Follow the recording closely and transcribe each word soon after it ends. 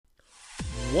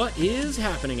What is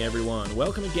happening, everyone?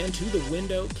 Welcome again to The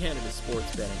Window, Canada's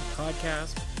sports betting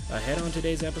podcast. Ahead on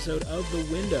today's episode of The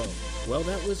Window. Well,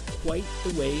 that was quite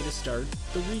the way to start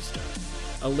the restart.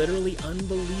 A literally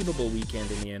unbelievable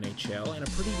weekend in the NHL and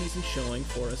a pretty decent showing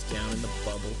for us down in the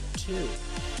bubble, too.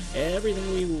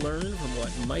 Everything we learned from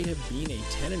what might have been a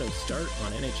 10-0 start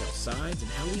on NHL sides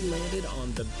and how we landed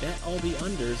on the bet all the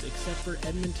unders except for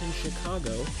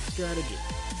Edmonton-Chicago strategy.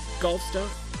 Golf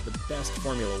stuff, the best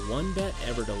Formula 1 bet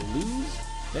ever to lose.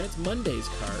 Then it's Monday's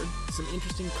card, some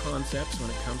interesting concepts when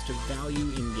it comes to value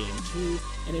in Game 2,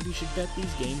 and if you should bet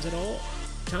these games at all.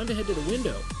 Time to head to the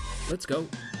window. Let's go.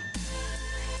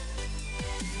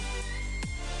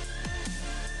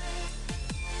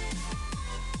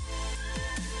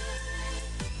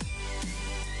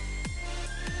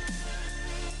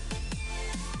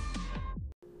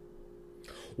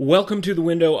 Welcome to The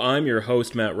Window. I'm your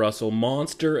host, Matt Russell.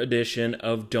 Monster edition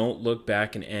of Don't Look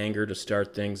Back in Anger to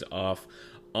start things off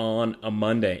on a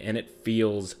Monday, and it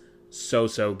feels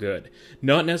so good.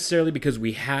 Not necessarily because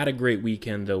we had a great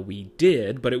weekend, though we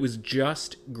did, but it was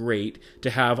just great to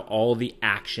have all the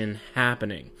action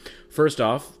happening. First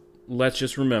off, let's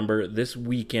just remember this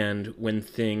weekend when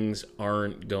things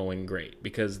aren't going great,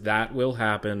 because that will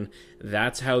happen.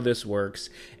 That's how this works.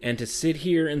 And to sit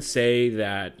here and say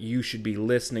that you should be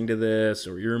listening to this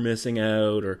or you're missing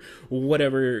out or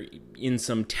whatever in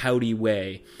some touty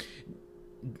way,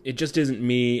 it just isn't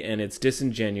me, and it's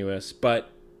disingenuous. But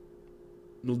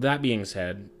that being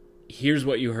said, here's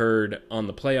what you heard on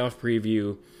the playoff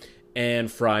preview and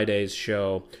Friday's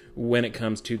show when it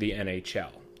comes to the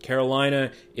NHL.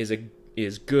 Carolina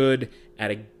is good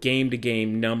at a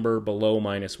game-to-game number below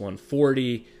minus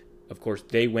 140. Of course,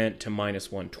 they went to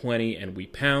minus 120, and we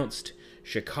pounced.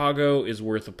 Chicago is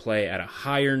worth a play at a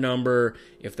higher number.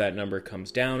 If that number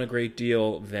comes down a great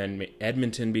deal, then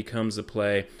Edmonton becomes a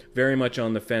play. Very much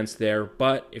on the fence there,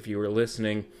 but if you were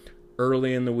listening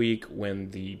early in the week when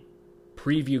the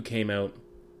preview came out,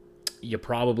 you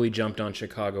probably jumped on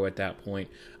Chicago at that point.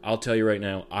 I'll tell you right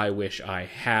now, I wish I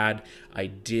had. I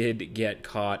did get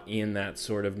caught in that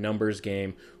sort of numbers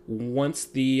game. Once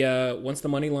the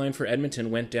money line for Edmonton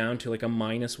went down to like a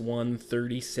minus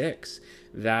 136,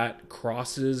 that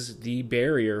crosses the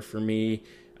barrier for me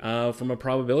from a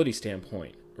probability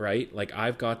standpoint, right? Like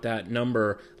I've got that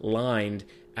number lined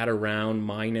at around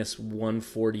minus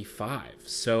 145.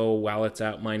 So while it's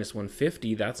at minus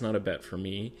 150, that's not a bet for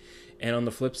me. And on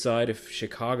the flip side, if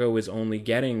Chicago is only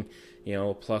getting,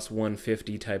 plus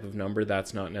 150 type of number,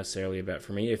 that's not necessarily a bet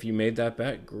for me. If you made that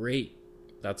bet, great.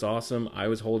 That's awesome. I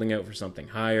was holding out for something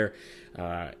higher.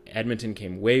 Edmonton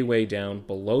came way down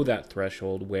below that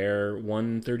threshold where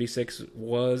 136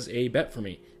 was a bet for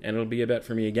me, and it'll be a bet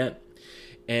for me again.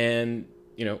 And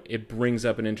it brings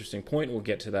up an interesting point. We'll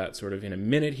get to that sort of in a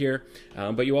minute here.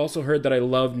 But you also heard that I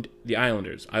loved the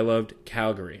Islanders. I loved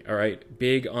Calgary, all right?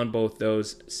 Big on both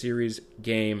those series,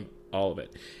 game, all of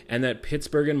it. And that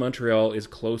Pittsburgh and Montreal is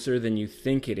closer than you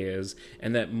think it is,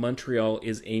 and that Montreal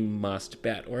is a must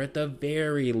bet. Or at the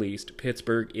very least,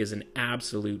 Pittsburgh is an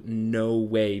absolute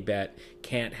no-way bet.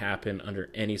 Can't happen under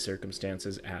any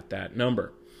circumstances at that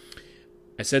number.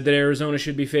 I said that Arizona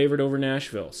should be favored over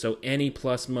Nashville, so any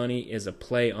plus money is a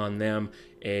play on them.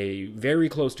 A very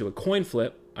close to a coin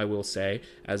flip, I will say,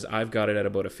 as I've got it at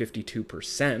about a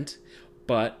 52%,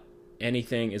 but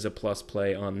anything is a plus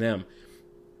play on them.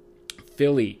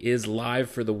 Philly is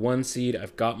live for the 1 seed.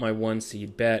 I've got my 1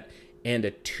 seed bet and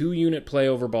a 2-unit play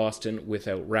over Boston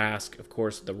without Rask. Of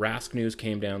course, the Rask news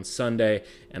came down Sunday,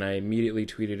 and I immediately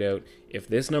tweeted out, if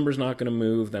this number's not going to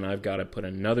move, then I've got to put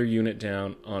another unit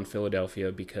down on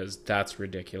Philadelphia because that's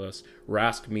ridiculous.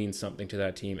 Rask means something to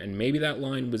that team, and maybe that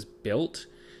line was built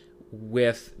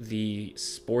with the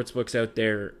sportsbooks out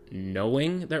there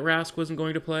knowing that Rask wasn't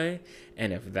going to play,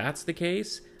 and if that's the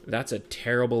case, that's a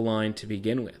terrible line to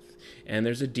begin with. And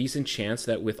there's a decent chance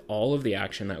that with all of the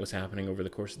action that was happening over the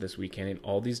course of this weekend in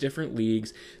all these different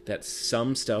leagues, that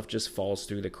some stuff just falls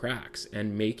through the cracks.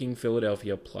 And making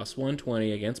Philadelphia plus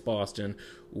 120 against Boston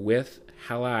with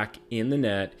Halak in the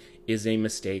net is a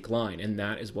mistake line. And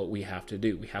that is what we have to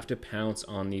do. We have to pounce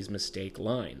on these mistake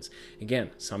lines.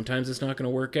 Again, sometimes it's not going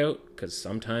to work out because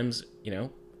sometimes,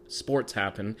 sports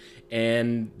happen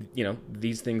and,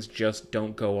 these things just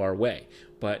don't go our way.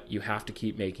 But you have to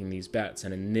keep making these bets.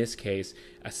 And in this case,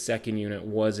 a second unit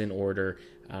was in order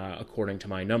according to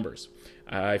my numbers.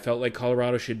 I felt like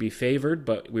Colorado should be favored,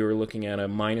 but we were looking at a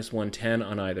minus 110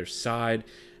 on either side.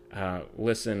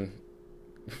 Listen,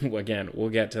 again, we'll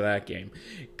get to that game.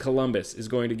 Columbus is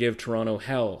going to give Toronto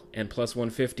hell, and plus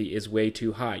 150 is way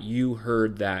too high. You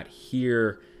heard that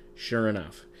here, sure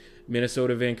enough.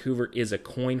 Minnesota Vancouver is a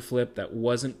coin flip that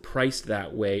wasn't priced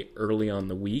that way early on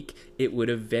the week. It would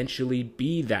eventually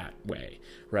be that way,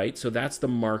 right? So that's the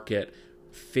market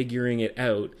figuring it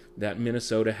out that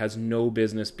Minnesota has no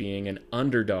business being an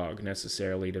underdog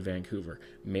necessarily to Vancouver.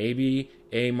 Maybe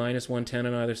a minus 110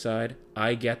 on either side.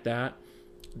 I get that.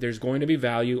 There's going to be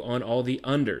value on all the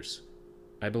unders.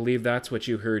 I believe that's what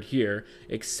you heard here,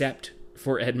 except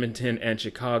for Edmonton and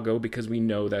Chicago, because we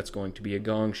know that's going to be a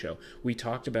gong show. We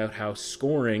talked about how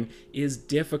scoring is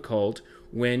difficult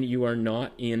when you are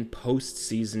not in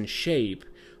postseason shape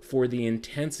for the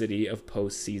intensity of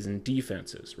postseason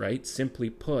defenses, right? Simply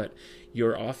put,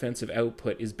 your offensive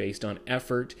output is based on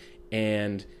effort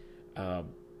and,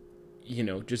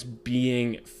 just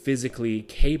being physically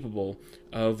capable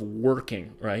of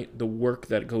working, right? The work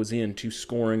that goes into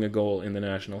scoring a goal in the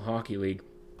National Hockey League.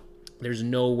 There's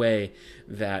no way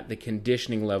that the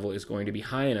conditioning level is going to be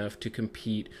high enough to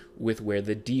compete with where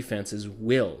the defense's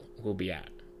will be at,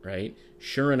 right?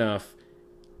 Sure enough,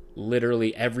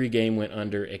 literally every game went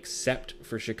under except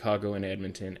for Chicago and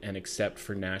Edmonton and except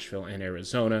for Nashville and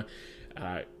Arizona.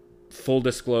 Full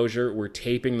disclosure, we're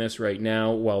taping this right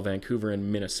now while Vancouver and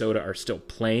Minnesota are still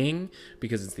playing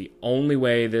because it's the only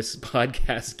way this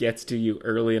podcast gets to you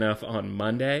early enough on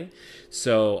Monday.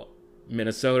 So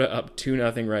Minnesota up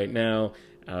 2-0 right now.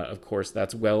 Of course,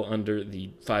 that's well under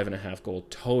the 5.5 goal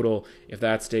total. If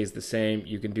that stays the same,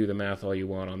 you can do the math all you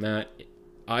want on that.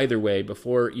 Either way,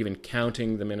 before even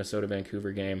counting the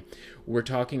Minnesota-Vancouver game, we're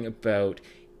talking about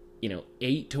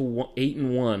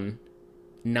 8-1,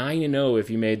 9-0 if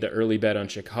you made the early bet on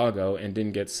Chicago and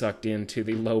didn't get sucked into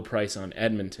the low price on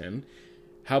Edmonton.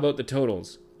 How about the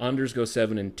totals? Unders go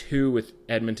 7-2 with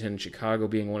Edmonton and Chicago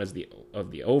being one of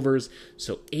the overs.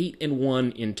 So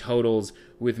 8-1 in totals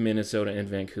with Minnesota and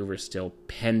Vancouver still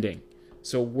pending.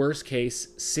 So worst case,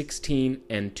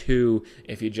 16-2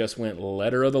 if you just went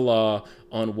letter of the law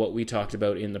on what we talked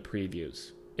about in the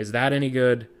previews. Is that any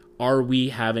good? Are we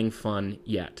having fun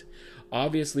yet?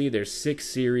 Obviously, there's 6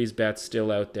 series bets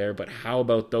still out there, but how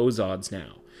about those odds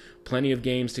now? Plenty of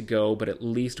games to go, but at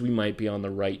least we might be on the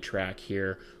right track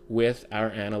here with our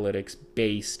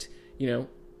analytics-based,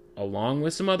 along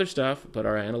with some other stuff, but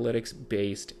our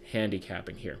analytics-based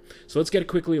handicapping here. So let's get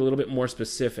quickly a little bit more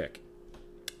specific.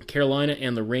 Carolina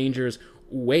and the Rangers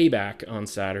way back on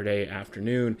Saturday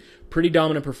afternoon. Pretty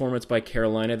dominant performance by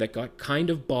Carolina that got kind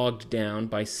of bogged down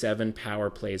by 7 power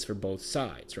plays for both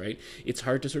sides, right? It's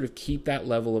hard to sort of keep that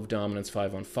level of dominance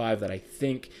 5-on-5 that I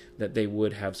think that they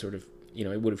would have sort of,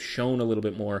 it would have shown a little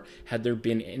bit more had there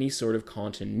been any sort of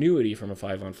continuity from a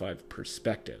 5-on-5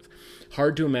 perspective.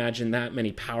 Hard to imagine that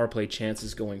many power play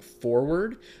chances going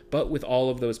forward, but with all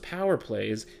of those power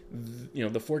plays,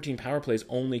 the 14 power plays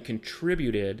only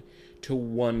contributed to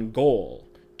 1 goal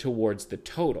towards the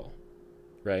total,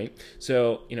 right?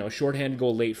 So, a shorthanded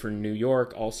goal late for New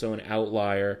York, also an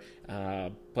outlier,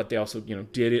 but they also,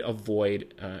 did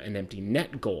avoid an empty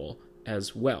net goal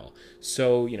as well.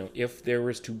 So, if there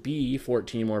was to be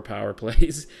 14 more power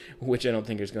plays, which I don't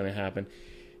think is going to happen,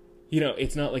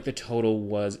 it's not like the total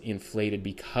was inflated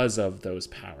because of those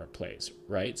power plays,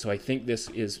 right? So I think this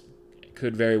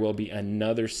could very well be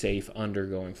another safe under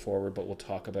going forward, but we'll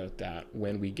talk about that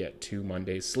when we get to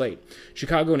Monday's slate.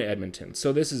 Chicago and Edmonton.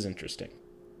 So this is interesting.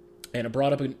 And it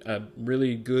brought up a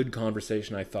really good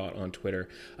conversation, I thought, on Twitter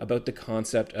about the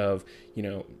concept of,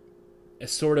 a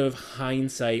sort of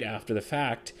hindsight after the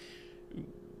fact,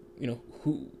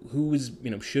 who was,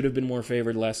 should have been more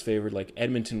favored, less favored. Like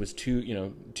Edmonton was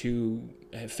too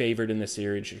favored in this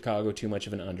series, Chicago too much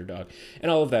of an underdog. And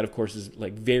all of that, of course, is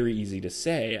like very easy to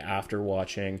say after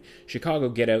watching Chicago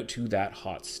get out to that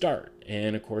hot start.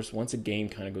 And of course, once a game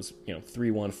kind of goes, 3-1,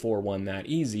 4-1 that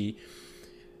easy,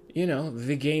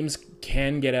 the games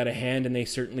can get out of hand and they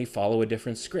certainly follow a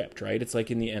different script, right? It's like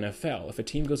in the NFL. If a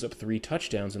team goes up 3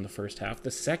 touchdowns in the first half,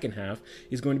 the second half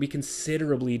is going to be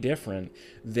considerably different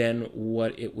than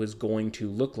what it was going to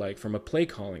look like from a play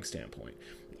calling standpoint.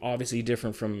 Obviously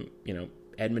different from,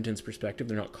 Edmonton's perspective.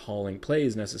 They're not calling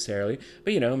plays necessarily,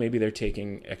 but, maybe they're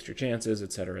taking extra chances,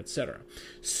 et cetera, et cetera.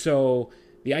 So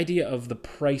the idea of the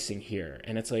pricing here,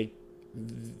 and it's like,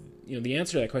 the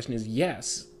answer to that question is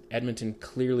yes. Edmonton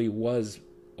clearly was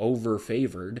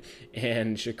over-favored,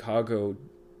 and Chicago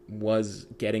was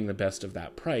getting the best of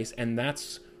that price, and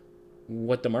that's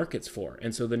what the market's for.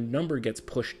 And so the number gets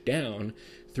pushed down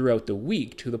throughout the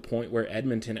week to the point where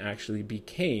Edmonton actually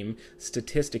became,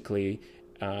 statistically,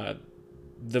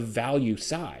 the value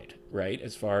side, right,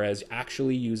 as far as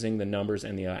actually using the numbers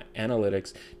and the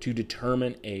analytics to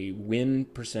determine a win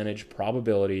percentage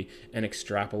probability and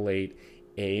extrapolate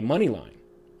a money line.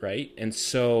 Right? And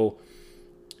so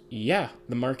yeah,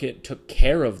 the market took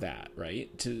care of that,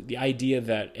 right? To the idea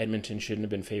that Edmonton shouldn't have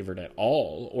been favored at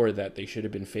all, or that they should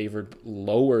have been favored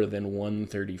lower than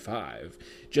 135,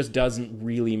 just doesn't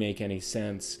really make any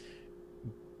sense.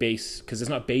 Because it's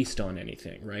not based on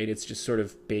anything, right? It's just sort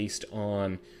of based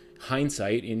on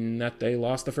hindsight in that they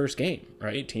lost the first game,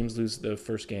 right? Teams lose the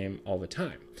first game all the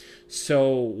time.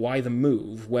 So why the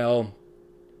move? Well,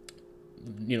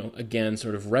 again,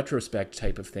 sort of retrospect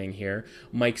type of thing here.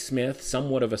 Mike Smith,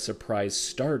 somewhat of a surprise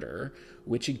starter,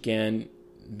 which again,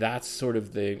 that's sort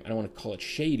of I don't want to call it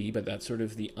shady, but that's sort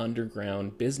of the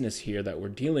underground business here that we're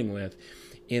dealing with,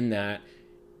 in that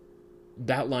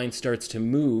line starts to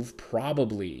move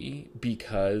probably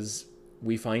because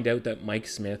we find out that Mike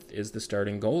Smith is the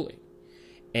starting goalie.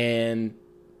 And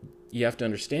you have to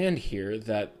understand here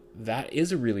that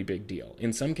is a really big deal.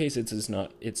 In some cases,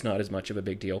 it's not as much of a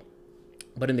big deal.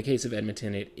 But in the case of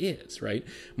Edmonton, it is, right?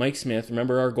 Mike Smith,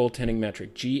 remember our goaltending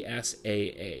metric,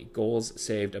 GSAA, goals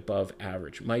saved above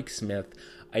average. Mike Smith,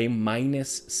 a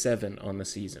 -7 on the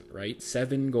season, right?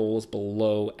 7 goals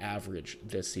below average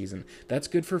this season. That's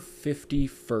good for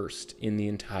 51st in the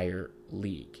entire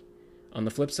league. On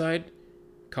the flip side,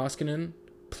 Koskinen,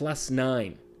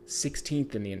 +9,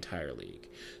 16th in the entire league.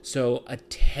 So a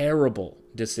terrible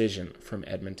decision from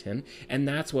Edmonton, and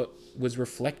that's what was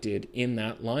reflected in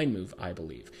that line move, I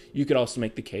believe. You could also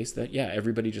make the case that, yeah,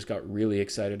 everybody just got really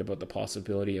excited about the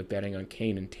possibility of betting on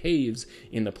Kane and Taves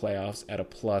in the playoffs at a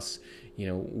plus,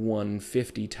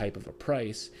 150 type of a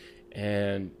price,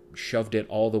 and shoved it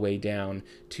all the way down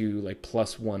to like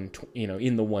 +1,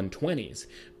 in the 120s.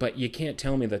 But you can't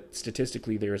tell me that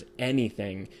statistically there's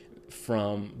anything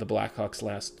from the Blackhawks'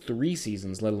 last 3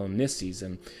 seasons, let alone this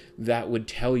season, that would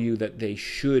tell you that they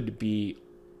should be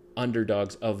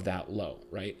underdogs of that low,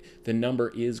 right? The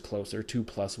number is closer to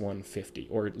 +150,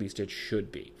 or at least it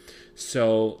should be.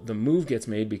 So the move gets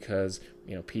made because,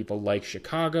 people like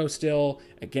Chicago still,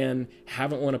 again,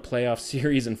 haven't won a playoff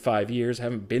series in 5 years,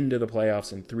 haven't been to the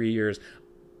playoffs in 3 years.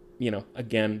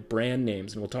 Again, brand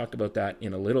names, and we'll talk about that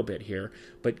in a little bit here,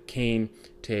 but Kane,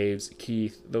 Taves,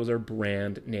 Keith, those are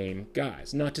brand name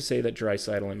guys. Not to say that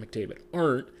Draisaitl and McDavid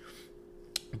aren't,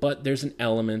 but there's an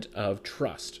element of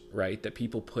trust, right, that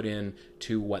people put in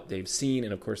to what they've seen,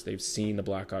 and of course they've seen the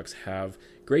Blackhawks have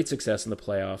great success in the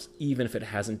playoffs, even if it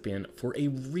hasn't been for a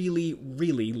really,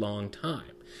 really long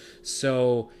time.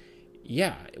 So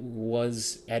yeah,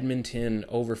 was Edmonton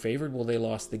overfavored? Well, they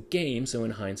lost the game, so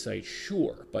in hindsight,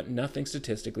 sure. But nothing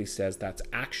statistically says that's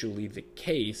actually the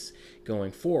case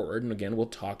going forward. And again, we'll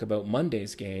talk about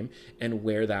Monday's game and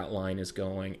where that line is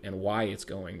going and why it's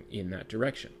going in that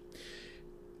direction.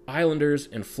 Islanders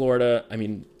and Florida,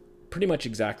 pretty much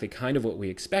exactly kind of what we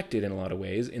expected in a lot of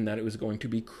ways, in that it was going to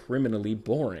be criminally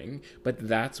boring, but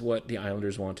that's what the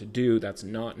Islanders want to do. That's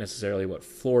not necessarily what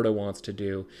Florida wants to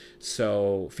do.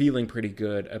 So feeling pretty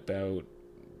good about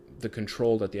the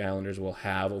control that the Islanders will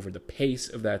have over the pace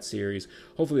of that series.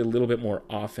 Hopefully a little bit more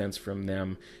offense from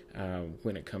them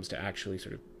when it comes to actually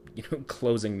sort of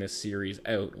closing this series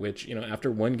out, which, after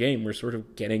one game, we're sort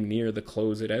of getting near the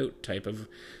close it out type of,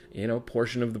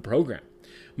 portion of the program.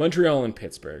 Montreal and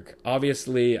Pittsburgh.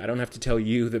 Obviously, I don't have to tell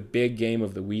you the big game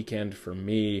of the weekend for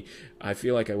me. I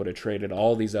feel like I would have traded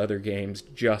all these other games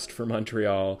just for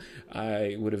Montreal.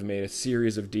 I would have made a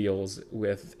series of deals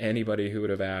with anybody who would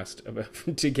have asked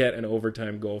to get an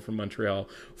overtime goal from Montreal.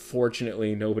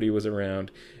 Fortunately, nobody was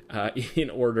around in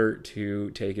order to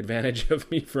take advantage of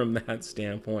me from that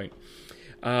standpoint.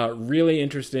 Really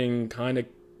interesting, kind of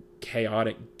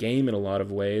chaotic game in a lot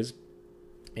of ways.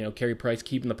 Carey Price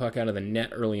keeping the puck out of the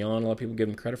net early on. A lot of people give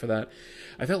him credit for that.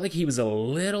 I felt like he was a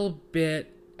little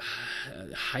bit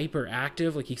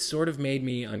hyperactive. Like, he sort of made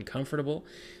me uncomfortable.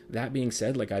 That being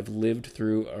said, I've lived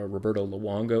through a Roberto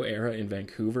Luongo era in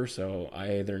Vancouver, so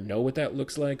I either know what that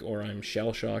looks like or I'm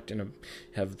shell-shocked and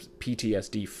have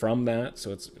PTSD from that.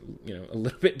 So it's, a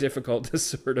little bit difficult to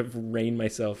sort of rein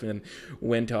myself in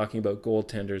when talking about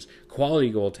goaltenders,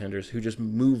 quality goaltenders who just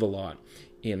move a lot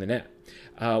in the net.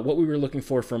 What we were looking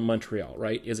for from Montreal,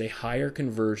 right, is a higher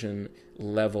conversion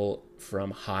level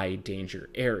from high danger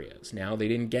areas. Now, they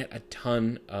didn't get a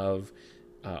ton of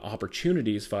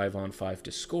opportunities 5-on-5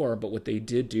 to score, but what they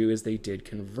did do is they did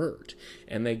convert,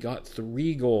 and they got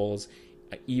 3 goals,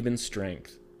 even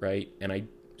strength, right? And I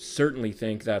certainly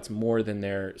think that's more than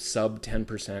their sub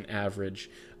 10% average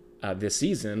this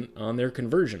season on their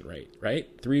conversion rate, right?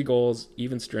 3 goals,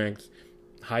 even strength,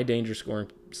 high danger scoring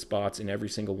spots in every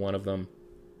single one of them.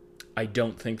 I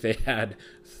don't think they had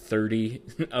 30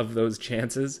 of those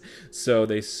chances, so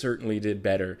they certainly did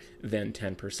better than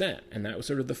 10%. And that was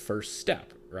sort of the first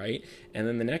step, right? And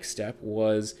then the next step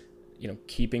was,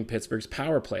 keeping Pittsburgh's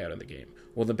power play out of the game.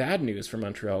 Well, the bad news for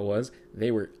Montreal was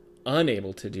they were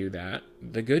unable to do that.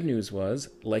 The good news was,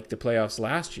 like the playoffs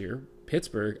last year,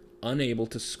 Pittsburgh unable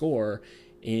to score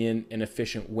in an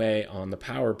efficient way on the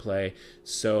power play.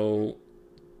 So,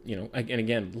 and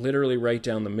again, literally right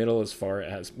down the middle, as far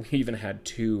as we even had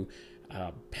two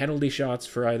penalty shots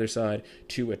for either side,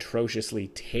 two atrociously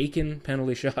taken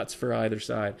penalty shots for either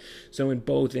side. So in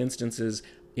both instances,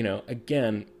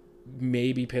 again,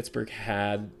 maybe Pittsburgh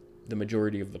had the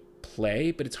majority of the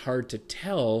play, but it's hard to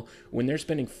tell when they're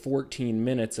spending 14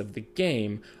 minutes of the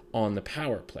game on the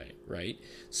power play, right?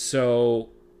 So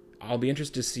I'll be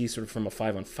interested to see sort of from a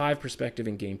 5-on-5 perspective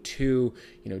in game 2,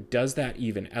 does that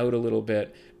even out a little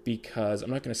bit? Because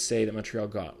I'm not going to say that Montreal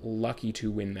got lucky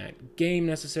to win that game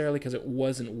necessarily, because it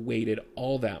wasn't weighted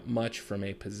all that much from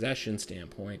a possession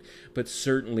standpoint, but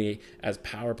certainly as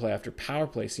power play after power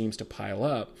play seems to pile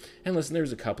up. And listen,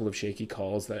 there's a couple of shaky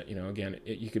calls that, again,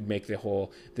 you could make the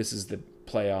whole, this is the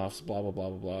playoffs, blah, blah, blah,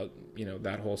 blah, blah,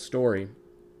 that whole story.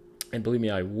 And believe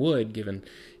me, I would, given,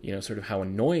 sort of how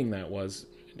annoying that was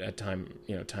at time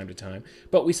to time.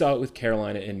 But we saw it with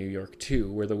Carolina and New York too,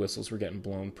 where the whistles were getting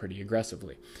blown pretty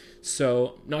aggressively.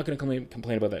 So not going to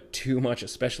complain about that too much,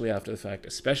 especially after the fact,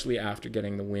 especially after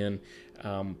getting the win.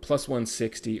 Plus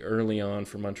 160 early on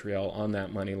for Montreal on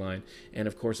that money line. And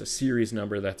of course, a series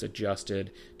number that's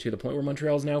adjusted to the point where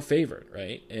Montreal is now favored,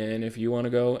 right? And if you want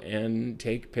to go and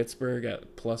take Pittsburgh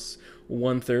at plus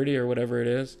 130 or whatever it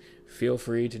is, feel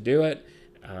free to do it.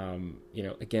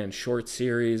 Again, short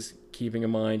series, keeping in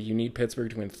mind you need Pittsburgh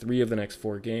to win 3 of the next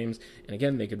 4 games. And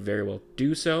again, they could very well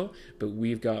do so, but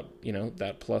we've got,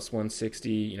 that plus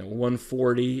 160,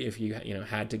 140 if you,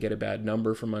 had to get a bad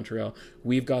number from Montreal.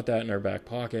 We've got that in our back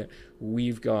pocket.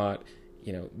 We've got,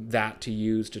 that to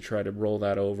use to try to roll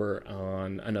that over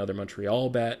on another Montreal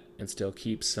bet and still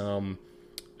keep some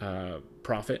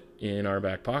profit in our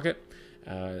back pocket.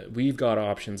 We've got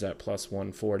options at plus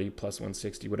 140, plus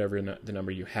 160, whatever the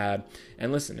number you had.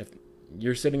 And listen, if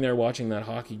you're sitting there watching that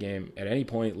hockey game at any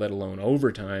point, let alone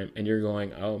overtime, and you're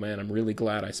going, oh man, I'm really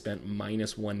glad I spent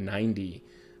minus 190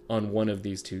 on one of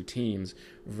these two teams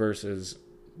versus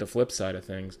the flip side of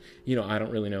things, I don't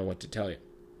really know what to tell you.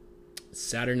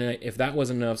 Saturday night, if that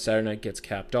wasn't enough, Saturday night gets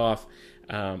capped off.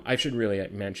 I should really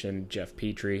mention Jeff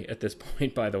Petrie at this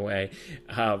point, by the way,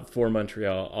 for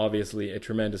Montreal. Obviously, a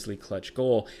tremendously clutch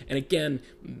goal. And again,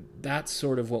 that's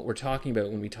sort of what we're talking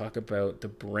about when we talk about the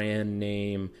brand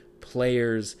name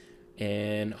players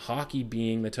and hockey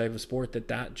being the type of sport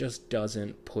that just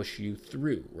doesn't push you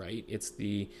through, right?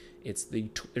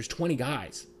 There's 20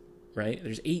 guys. Right?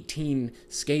 There's 18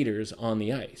 skaters on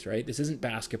the ice, right? This isn't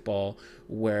basketball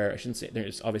where, I shouldn't say,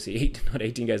 there's obviously not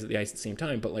 18 guys at the ice at the same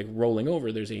time, but like rolling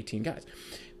over, there's 18 guys.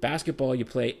 Basketball, you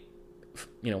play,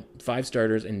 5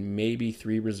 starters and maybe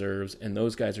 3 reserves, and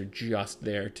those guys are just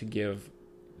there to give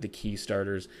the key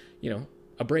starters,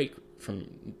 a break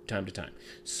from time to time.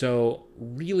 So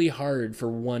really hard for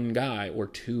one guy or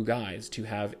 2 guys to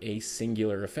have a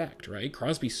singular effect, right?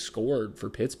 Crosby scored for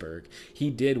Pittsburgh. He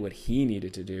did what he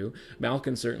needed to do.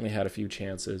 Malkin certainly had a few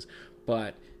chances,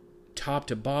 but top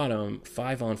to bottom,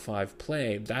 5-on-5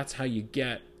 play, that's how you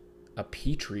get a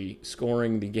Petrie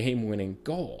scoring the game-winning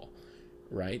goal,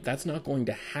 right? That's not going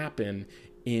to happen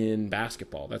in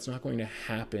basketball. That's not going to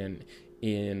happen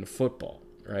in football,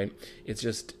 right?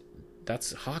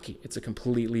 That's hockey. It's a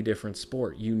completely different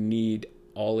sport. You need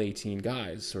all 18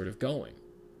 guys sort of going.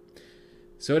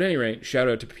 So at any rate, shout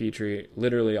out to Petrie.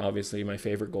 Literally, obviously, my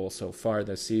favorite goal so far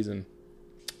this season.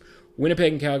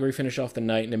 Winnipeg and Calgary finish off the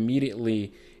night, and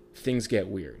immediately things get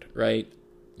weird, right?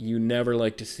 You never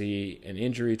like to see an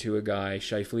injury to a guy.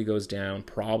 Scheifele goes down,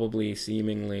 probably,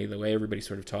 seemingly, the way everybody's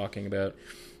sort of talking about,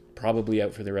 probably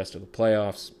out for the rest of the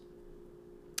playoffs.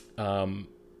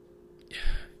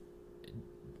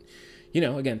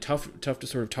 Again, tough to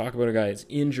sort of talk about a guy's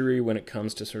injury when it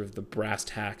comes to sort of the brass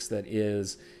tacks that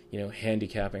is,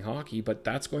 handicapping hockey, but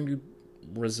that's going to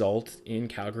result in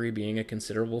Calgary being a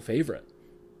considerable favorite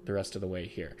the rest of the way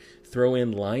here. Throw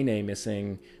in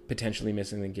Laine potentially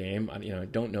missing the game. I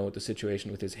don't know what the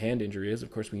situation with his hand injury is.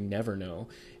 Of course, we never know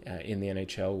in the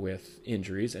NHL with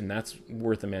injuries, and that's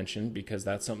worth a mention because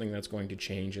that's something that's going to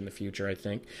change in the future, I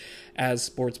think, as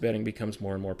sports betting becomes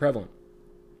more and more prevalent.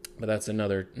 But that's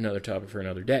another topic for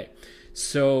another day.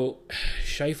 So,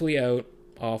 Scheifele out,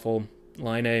 awful.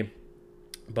 Laine,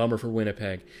 bummer for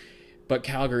Winnipeg. But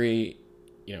Calgary,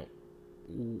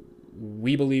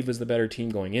 we believe was the better team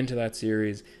going into that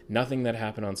series. Nothing that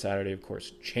happened on Saturday, of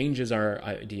course, changes our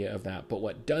idea of that. But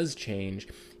what does change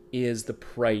is the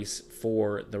price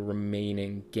for the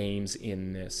remaining games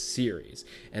in this series.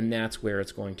 And that's where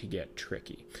it's going to get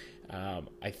tricky.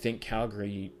 I think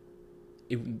Calgary,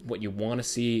 what you want to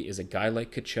see is a guy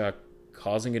like Tkachuk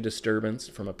causing a disturbance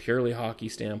from a purely hockey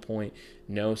standpoint,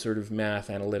 no sort of math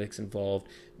analytics involved.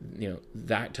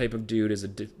 That type of dude is a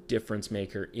difference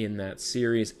maker in that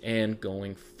series and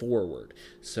going forward.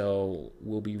 So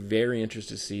we'll be very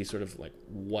interested to see sort of like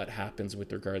what happens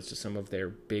with regards to some of their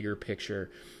bigger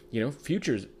picture,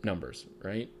 futures numbers,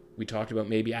 right? We talked about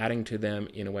maybe adding to them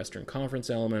in a Western Conference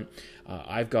element.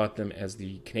 I've got them as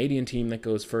the Canadian team that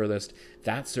goes furthest.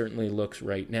 That certainly looks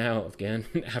right now, again,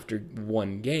 after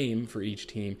one game for each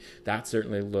team, that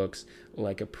certainly looks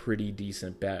like a pretty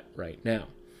decent bet right now.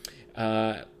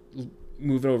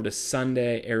 Moving over to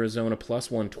Sunday, Arizona plus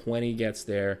 120 gets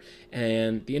there.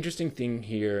 And the interesting thing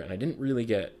here, and I didn't really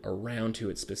get around to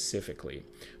it specifically,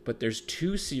 but there's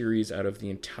two series out of the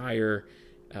entire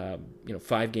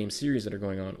 5-game series that are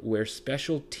going on where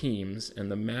special teams and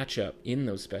the matchup in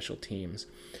those special teams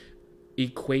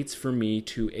equates for me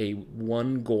to a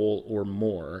 1 goal or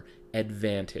more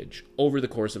advantage over the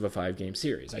course of a 5-game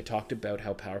series. I talked about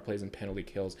how power plays and penalty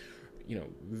kills,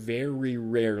 very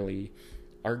rarely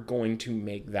are going to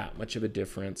make that much of a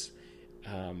difference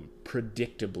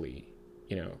predictably,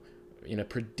 in a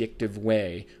predictive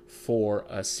way for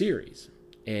a series.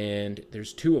 And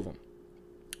there's two of them.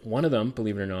 One of them,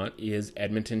 believe it or not, is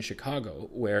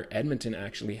Edmonton-Chicago, where Edmonton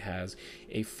actually has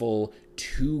a full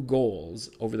 2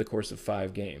 goals over the course of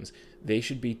 5 games. They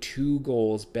should be 2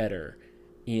 goals better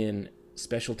in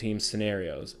special team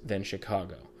scenarios than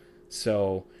Chicago.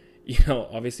 So,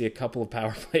 obviously a couple of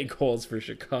power play goals for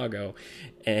Chicago,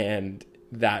 and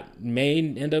that may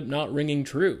end up not ringing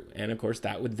true. And of course,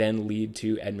 that would then lead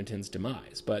to Edmonton's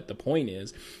demise. But the point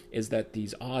is that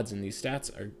these odds and these stats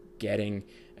are getting...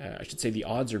 the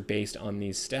odds are based on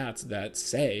these stats that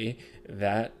say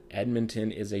that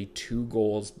Edmonton is a 2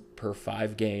 goals per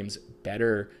 5 games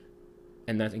better,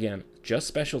 and that's, again, just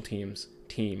special teams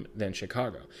team than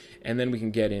Chicago. And then we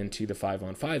can get into the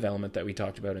 5-on-5 element that we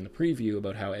talked about in the preview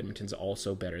about how Edmonton's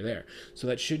also better there. So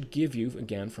that should give you,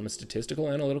 again, from a statistical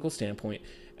analytical standpoint,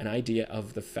 an idea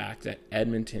of the fact that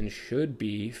Edmonton should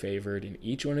be favored in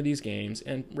each one of these games,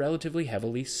 and relatively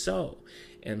heavily so.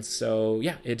 And so,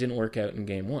 it didn't work out in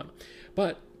game 1.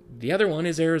 But the other one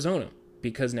is Arizona,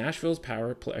 because the Nashville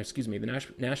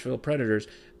Predators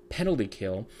penalty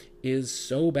kill is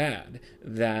so bad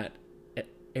that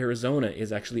Arizona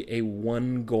is actually a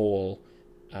 1 goal,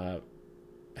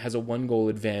 has a 1 goal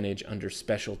advantage under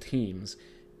special teams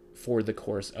for the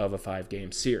course of a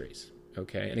 5-game series.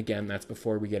 Okay, and again, that's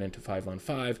before we get into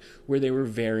 5-on-5, where they were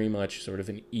very much sort of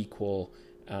an equal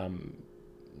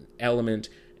element.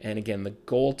 And again, the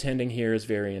goaltending here is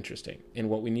very interesting. And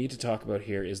what we need to talk about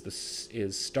here is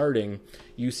starting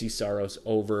Juuse Saros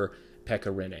over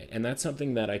Pekka Rinne. And that's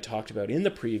something that I talked about in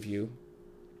the preview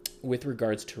with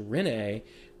regards to Rinne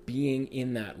being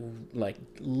in that, like,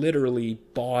 literally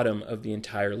bottom of the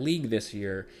entire league this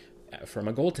year from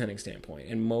a goaltending standpoint.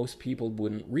 And most people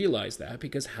wouldn't realize that,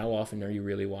 because how often are you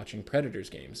really watching Predators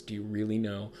games? Do you really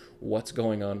know what's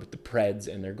going on with the Preds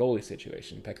and their goalie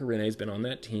situation? Pekka Rinne's been on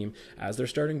that team as their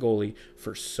starting goalie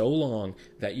for so long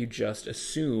that you just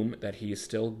assume that he is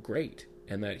still great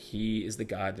and that he is the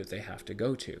guy that they have to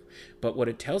go to. But what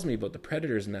it tells me about the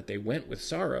Predators and that they went with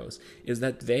Saros is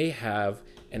that they have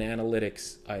an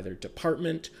analytics either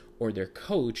department or their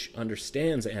coach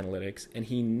understands analytics, and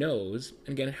he knows,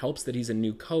 and again, it helps that he's a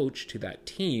new coach to that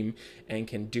team and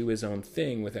can do his own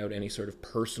thing without any sort of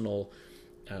personal,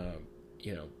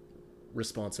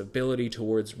 responsibility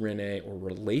towards Rinne or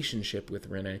relationship with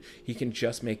Rinne. He can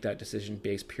just make that decision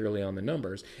based purely on the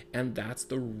numbers, and that's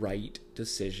the right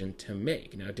decision to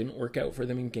make. Now, it didn't work out for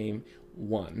them in game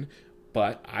 1,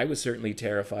 but I was certainly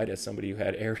terrified as somebody who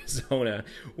had Arizona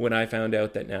when I found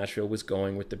out that Nashville was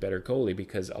going with the better goalie,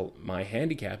 because my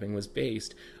handicapping was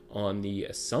based on the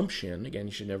assumption, again,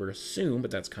 you should never assume,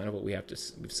 but that's kind of what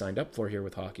we've signed up for here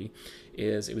with hockey,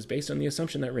 is it was based on the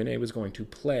assumption that Rinne was going to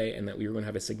play and that we were going to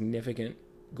have a significant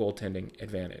goaltending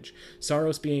advantage.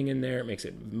 Saros being in there makes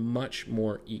it much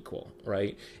more equal,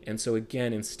 right? And so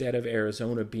again, instead of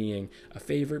Arizona being a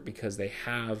favorite because they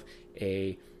have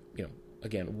a,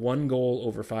 again, 1 goal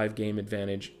over 5-game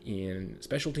advantage in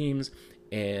special teams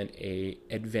and a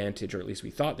advantage, or at least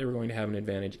we thought they were going to have an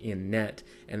advantage in net,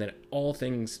 and then all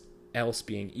things else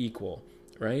being equal,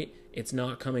 right? It's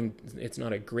not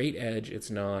a great edge. It's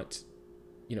not,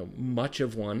 much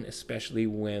of one, especially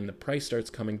when the price starts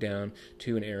coming down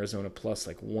to an Arizona plus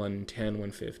like 110,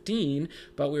 115,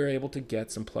 but we were able to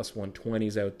get some plus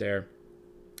 120s out there.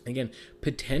 Again,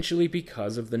 potentially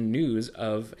because of the news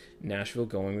of Nashville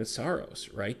going with Saros,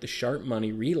 right? The sharp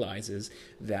money realizes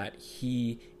that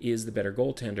he is the better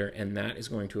goaltender, and that is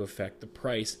going to affect the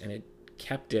price, and it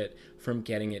kept it from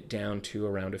getting it down to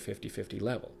around a 50-50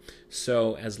 level.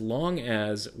 So as long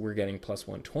as we're getting plus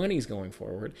 120s going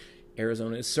forward,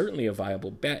 Arizona is certainly a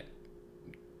viable bet,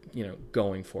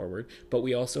 going forward, but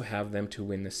we also have them to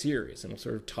win the series. And we'll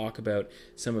sort of talk about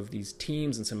some of these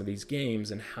teams and some of these games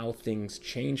and how things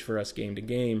change for us game to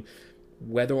game,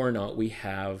 whether or not we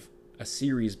have a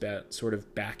series bet sort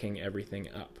of backing everything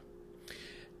up.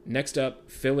 Next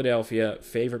up, Philadelphia,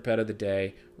 favorite bet of the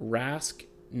day. Rask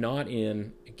not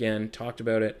in, again, talked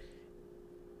about it.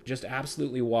 Just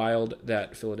absolutely wild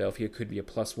that Philadelphia could be a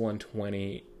plus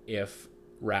 120 if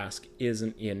Rask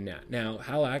isn't in net. Now,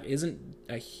 Halak isn't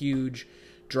a huge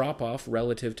drop-off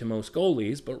relative to most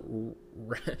goalies, but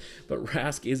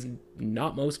Rask is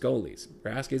not most goalies.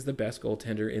 Rask is the best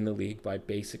goaltender in the league by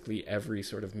basically every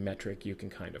sort of metric you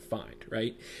can kind of find,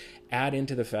 right? Add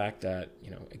into the fact that,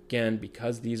 again,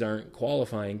 because these aren't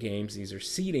qualifying games, these are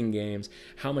seeding games,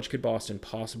 how much could Boston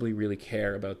possibly really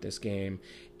care about this game?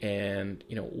 And,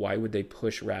 why would they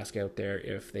push Rask out there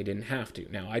if they didn't have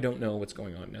to? Now, I don't know what's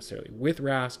going on necessarily with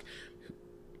Rask.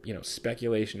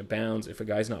 Speculation abounds. If a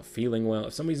guy's not feeling well,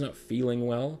 if somebody's not feeling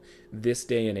well this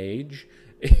day and age,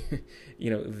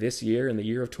 this year, in the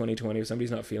year of 2020, if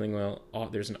somebody's not feeling well,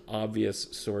 there's an obvious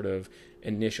sort of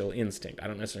initial instinct. I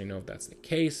don't necessarily know if that's the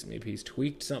case. Maybe he's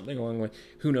tweaked something along the way.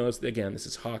 Who knows? Again, this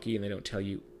is hockey and they don't tell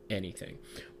you anything.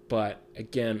 But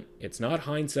again, it's not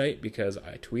hindsight because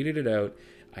I tweeted it out.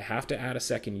 I have to add a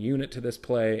second unit to this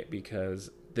play because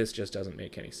this just doesn't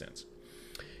make any sense.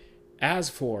 As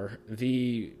for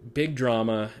the big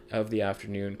drama of the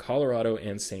afternoon, Colorado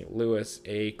and St. Louis,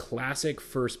 a classic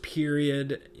first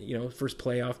period, first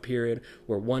playoff period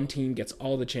where one team gets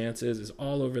all the chances, is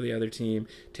all over the other team,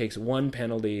 takes one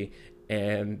penalty,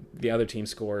 and the other team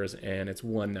scores, and it's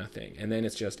 1-0. And then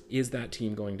it's just, is that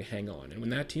team going to hang on? And when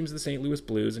that team's the St. Louis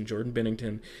Blues and Jordan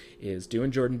Binnington is doing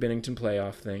Jordan Binnington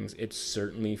playoff things, it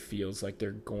certainly feels like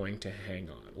they're going to hang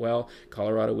on. Well,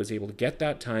 Colorado was able to get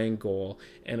that tying goal,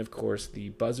 and of course the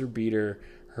buzzer beater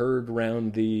heard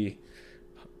round the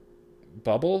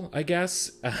bubble, I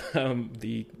guess,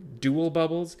 the dual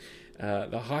bubbles,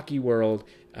 the hockey world.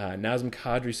 Nazem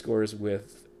Kadri scores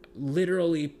with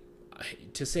literally,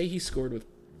 to say he scored with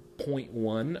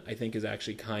 0.1, I think is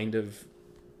actually kind of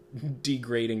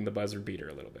degrading the buzzer beater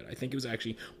a little bit. I think it was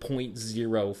actually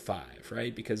 0.05,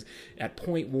 right? Because at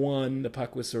 0.1, the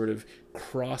puck was sort of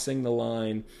crossing the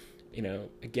line.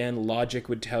 Again, logic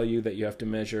would tell you that you have to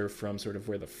measure from sort of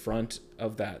where the front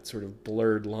of that sort of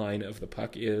blurred line of the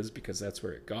puck is, because that's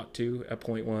where it got to at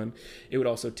 0.1. It would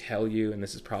also tell you, and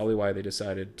this is probably why they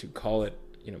decided to call it,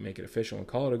 make it official and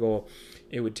call it a goal,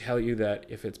 it would tell you that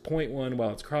if it's 0.1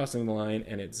 while it's crossing the line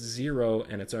and it's 0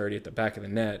 and it's already at the back of the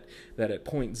net, that at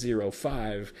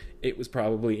 0.05, it was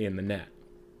probably in the net,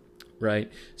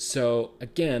 right? So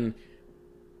again,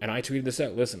 and I tweeted this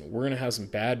out, listen, we're going to have some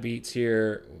bad beats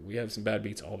here. We have some bad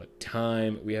beats all the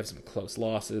time. We have some close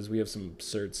losses. We have some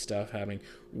absurd stuff happening.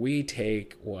 We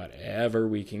take whatever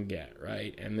we can get,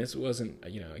 right? And this wasn't,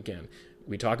 again,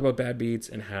 we talk about bad beats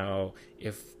and how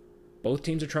if both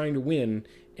teams are trying to win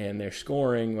and they're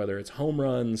scoring, whether it's home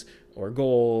runs or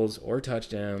goals or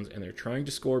touchdowns, and they're trying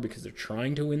to score because they're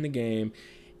trying to win the game,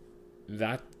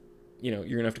 that, you're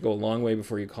going to have to go a long way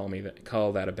before you call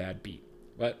that a bad beat.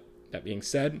 But that being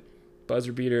said,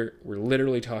 buzzer beater, we're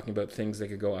literally talking about things that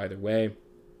could go either way.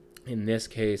 In this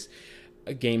case,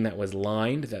 a game that was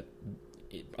lined that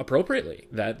appropriately,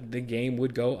 that the game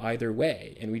would go either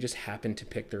way, and we just happened to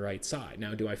pick the right side.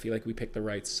 Now, do I feel like we picked the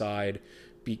right side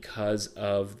because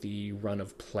of the run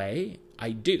of play? I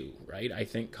do, right? I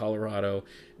think Colorado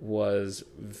was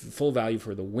full value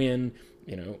for the win.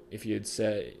 If you had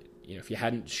said, if you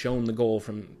hadn't shown the goal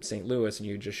from St. Louis and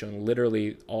you had just shown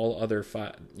literally all other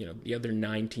the other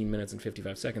 19 minutes and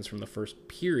 55 seconds from the first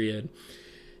period,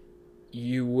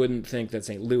 you wouldn't think that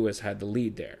St. Louis had the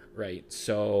lead there, right?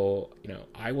 So,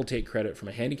 I will take credit from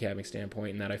a handicapping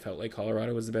standpoint in that I felt like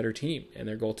Colorado was the better team and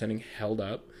their goaltending held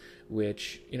up,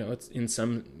 which, it's in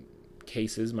some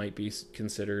cases might be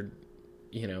considered,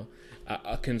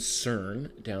 a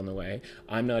concern down the way.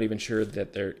 I'm not even sure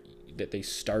that they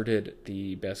started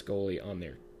the best goalie on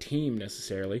their team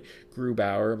necessarily.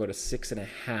 Grubauer, about a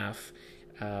 6.5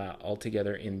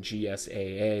 altogether in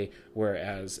GSAA,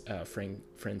 whereas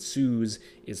Franceuse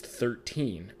is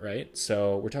 13, right?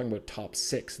 So we're talking about top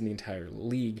 6 in the entire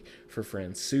league for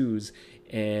Franceuse.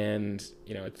 And,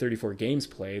 at 34 games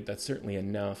played, that's certainly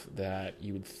enough that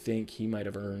you would think he might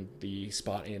have earned the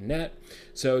spot in net.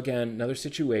 So again, another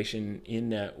situation in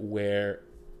net where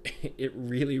it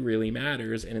really, really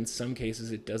matters. And in some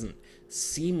cases, it doesn't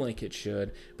seem like it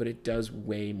should, but it does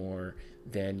way more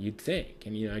than you'd think.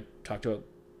 And, I talked about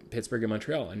Pittsburgh and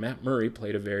Montreal, and Matt Murray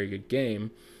played a very good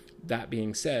game. That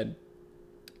being said,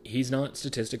 he's not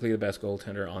statistically the best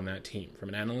goaltender on that team.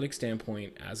 From an analytics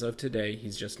standpoint, as of today,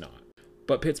 he's just not.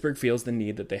 But Pittsburgh feels the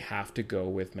need that they have to go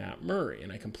with Matt Murray,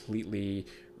 and I completely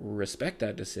respect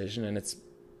that decision. And it's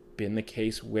been the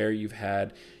case where you've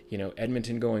had,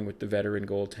 Edmonton going with the veteran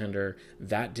goaltender.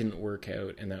 That didn't work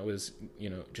out, and that was,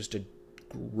 just a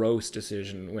gross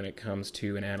decision when it comes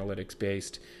to an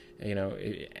analytics-based.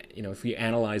 If we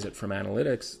analyze it from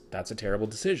analytics, that's a terrible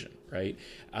decision, right?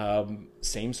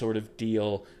 Same sort of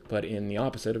deal, but in the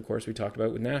opposite, of course, we talked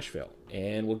about with Nashville.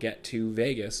 And we'll get to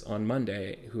Vegas on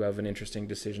Monday, who have an interesting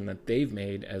decision that they've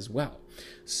made as well.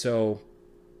 So,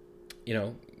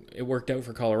 it worked out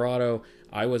for Colorado.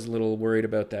 I was a little worried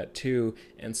about that too.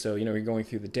 And so, you're going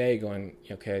through the day going,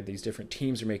 okay, these different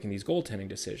teams are making these goaltending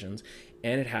decisions.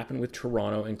 And it happened with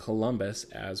Toronto and Columbus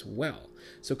as well.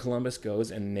 So Columbus goes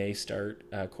and they start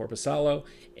Korpisalo,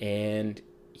 and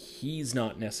he's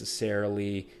not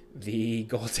necessarily the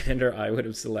goaltender I would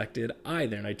have selected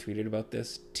either. And I tweeted about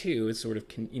this too, as sort of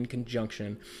in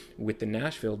conjunction with the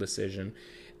Nashville decision.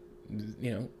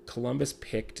 Columbus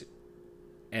picked,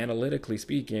 analytically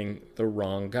speaking, the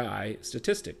wrong guy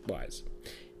statistic-wise.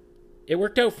 It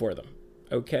worked out for them.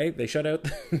 Okay, they shut out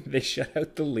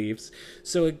the Leafs.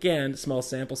 So again, small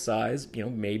sample size,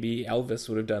 maybe Elvis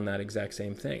would have done that exact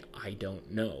same thing. I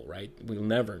don't know, right? We'll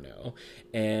never know.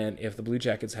 And if the Blue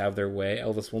Jackets have their way,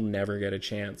 Elvis will never get a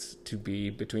chance to be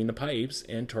between the pipes,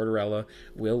 and Tortorella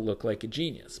will look like a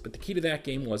genius. But the key to that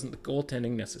game wasn't the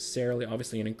goaltending necessarily.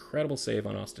 Obviously, an incredible save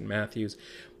on Austin Matthews,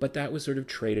 but that was sort of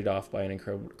traded off by an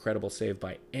incredible save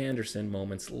by Anderson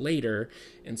moments later.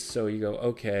 And so you go,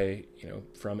 okay,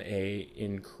 from a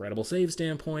incredible save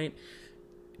standpoint,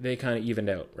 they kind of evened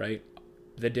out, right?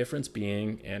 The difference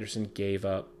being Anderson gave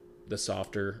up the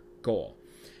softer goal.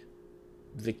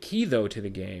 The key, though, to the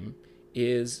game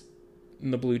is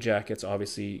the Blue Jackets,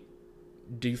 obviously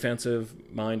defensive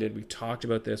minded. We've talked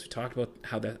about this. We talked about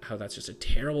how that's just a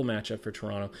terrible matchup for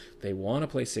Toronto. They want to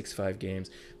play 6-5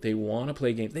 games. They want to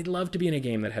play games. They'd love to be in a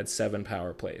game that had 7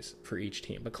 power plays for each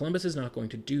team, but Columbus is not going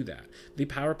to do that. The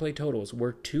power play totals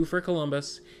were 2 for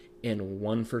Columbus and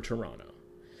 1 for Toronto.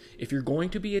 If you're going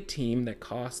to be a team that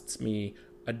costs me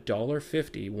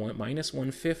 $1.50, minus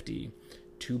 150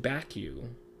 to back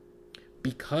you,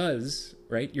 because,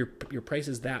 right, your price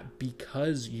is that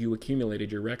because you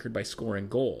accumulated your record by scoring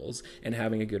goals and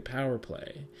having a good power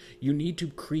play, you need to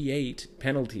create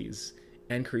penalties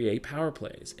and create power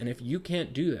plays. And if you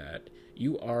can't do that,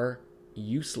 you are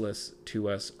useless to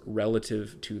us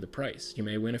relative to the price. You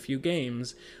may win a few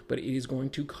games, but it is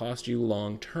going to cost you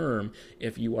long term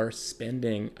if you are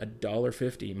spending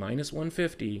 $1.50 minus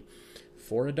 150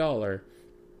 for $1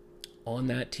 on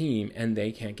that team, and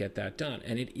they can't get that done.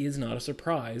 And it is not a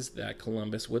surprise that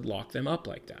Columbus would lock them up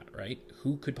like that, right?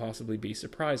 Who could possibly be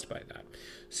surprised by that?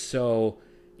 So,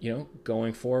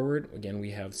 going forward, again,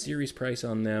 we have series price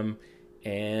on them,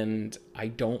 and I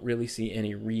don't really see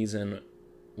any reason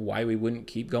why we wouldn't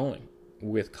keep going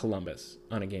with Columbus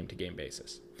on a game-to-game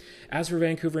basis. As for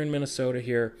Vancouver and Minnesota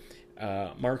here,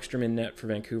 Markstrom in net for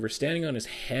Vancouver, standing on his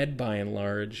head by and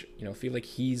large. Feel like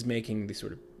he's making the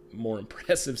sort of more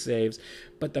impressive saves,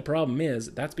 but the problem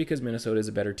is that's because Minnesota is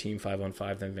a better team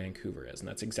 5-on-5 than Vancouver is, and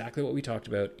that's exactly what we talked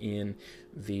about in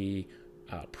the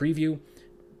preview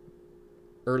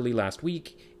early last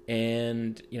week.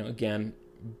 And again,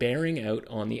 bearing out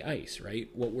on the ice, right?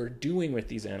 What we're doing with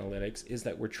these analytics is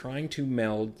that we're trying to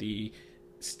meld the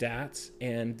stats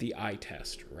and the eye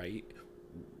test, right?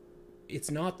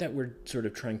 It's not that we're sort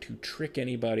of trying to trick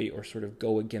anybody or sort of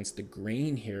go against the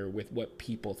grain here with what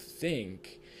people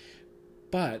think.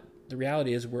 But the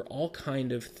reality is we're all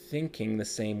kind of thinking the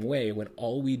same way when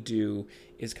all we do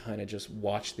is kind of just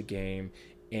watch the game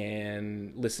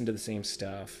and listen to the same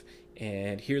stuff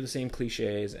and hear the same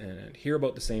cliches and hear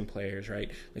about the same players, right?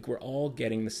 Like, we're all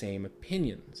getting the same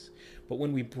opinions. But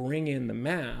when we bring in the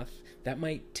math, that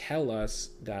might tell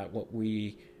us that what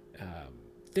we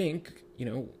think,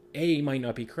 A, might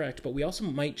not be correct, but we also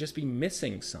might just be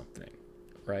missing something,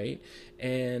 right?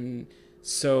 And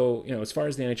So, as far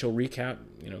as the NHL recap,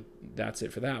 that's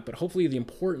it for that. But hopefully the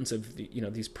importance of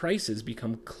these prices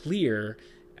become clear,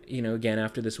 again,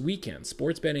 after this weekend.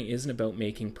 Sports betting isn't about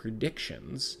making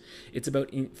predictions. It's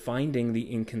about finding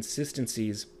the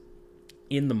inconsistencies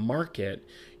in the market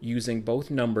using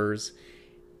both numbers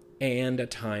and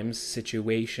at times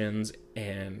situations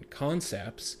and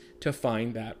concepts to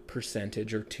find that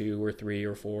percentage or 2 or 3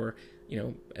 or 4,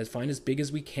 find as big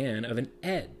as we can of an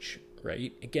edge,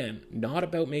 right? Again, not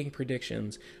about making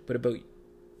predictions, but about,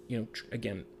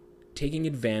 again, taking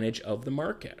advantage of the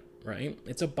market, right?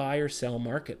 It's a buy or sell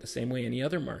market the same way any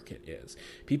other market is.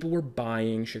 People were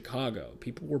buying Chicago.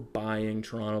 People were buying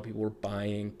Toronto. People were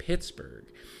buying Pittsburgh.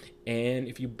 And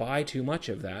if you buy too much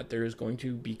of that, there's going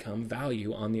to become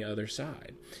value on the other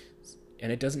side.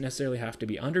 And it doesn't necessarily have to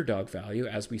be underdog value,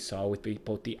 as we saw with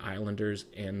both the Islanders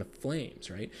and the Flames,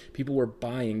 right? People were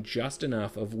buying just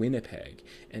enough of Winnipeg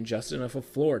and just enough of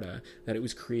Florida that it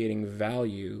was creating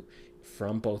value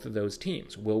from both of those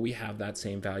teams. Will we have that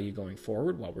same value going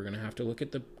forward? Well, we're going to have to look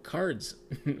at the cards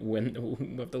we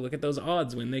have to look at those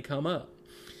odds when they come up.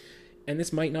 And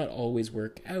this might not always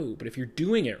work out, but if you're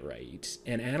doing it right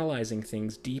and analyzing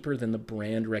things deeper than the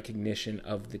brand recognition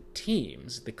of the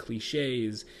teams, the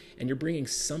cliches, and you're bringing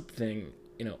something,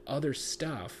 other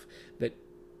stuff that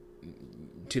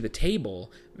to the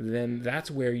table, then that's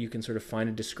where you can sort of find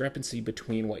a discrepancy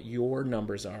between what your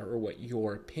numbers are or what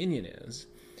your opinion is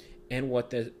and what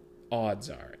the odds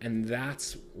are. And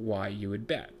that's why you would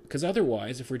bet. Because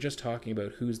otherwise, if we're just talking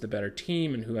about who's the better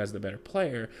team and who has the better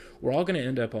player, we're all going to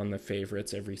end up on the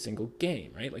favorites every single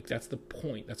game, right? Like, that's the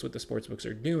point. That's what the sportsbooks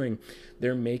are doing.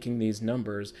 They're making these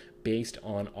numbers based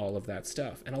on all of that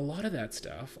stuff. And a lot of that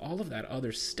stuff, all of that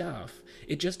other stuff,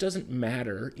 it just doesn't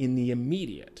matter in the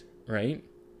immediate, right?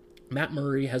 Matt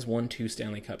Murray has won 2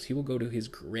 Stanley Cups. He will go to his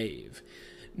grave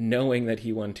knowing that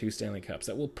he won 2 Stanley Cups.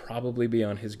 That will probably be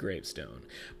on his gravestone.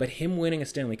 But him winning a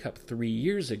Stanley Cup 3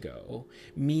 years ago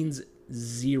means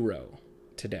 0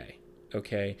 today,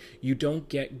 okay? You don't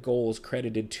get goals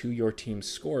credited to your team's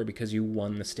score because you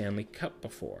won the Stanley Cup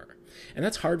before. And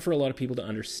that's hard for a lot of people to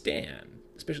understand,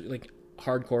 especially like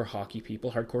hardcore hockey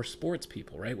people, hardcore sports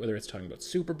people, right? Whether it's talking about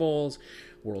Super Bowls,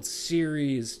 World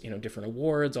Series, different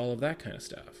awards, all of that kind of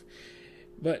stuff.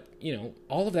 But,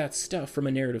 all of that stuff from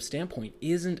a narrative standpoint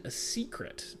isn't a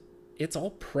secret. It's all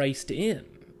priced in.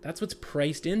 That's what's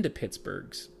priced into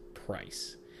Pittsburgh's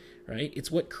price, right?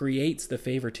 It's what creates the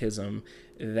favoritism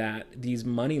that these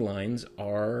money lines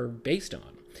are based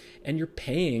on. And you're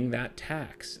paying that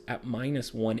tax at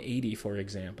minus 180, for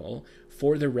example,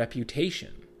 for the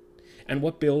reputation. And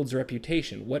what builds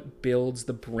reputation? What builds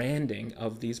the branding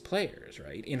of these players,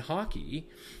 right? In hockey,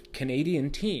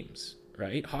 Canadian teams,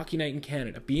 right? Hockey Night in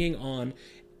Canada, being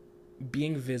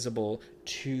visible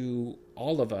to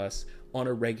all of us on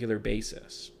a regular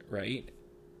basis, right?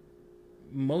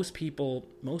 Most people,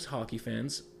 most hockey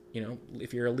fans,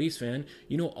 if you're a Leafs fan,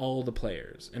 all the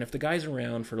players. And if the guy's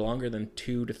around for longer than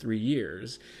 2 to 3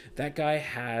 years, that guy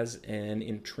has an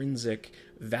intrinsic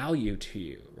value to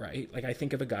you, right? Like, I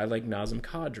think of a guy like Nazem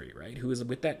Kadri, right, who was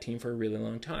with that team for a really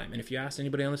long time. And if you asked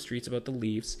anybody on the streets about the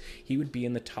Leafs, he would be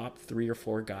in the top 3 or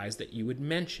 4 guys that you would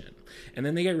mention. And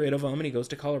then they get rid of him and he goes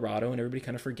to Colorado and everybody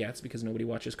kind of forgets because nobody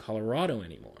watches Colorado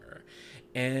anymore.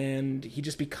 And he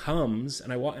just becomes,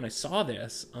 and I saw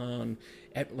this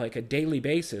at like a daily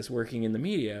basis working in the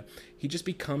media, he just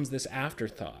becomes this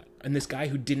afterthought. And this guy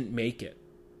who didn't make it,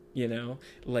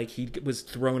 like he was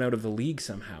thrown out of the league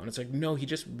somehow. And it's like, no, he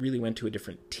just really went to a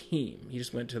different team. He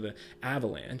just went to the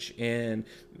Avalanche. And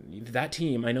that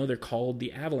team, I know they're called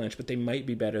the Avalanche, but they might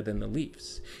be better than the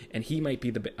Leafs. And he might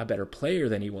be a better player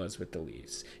than he was with the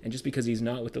Leafs. And just because he's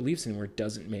not with the Leafs anymore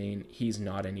doesn't mean he's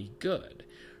not any good.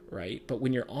 Right? But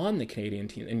when you're on the Canadian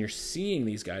team and you're seeing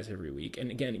these guys every week,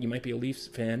 and again, you might be a Leafs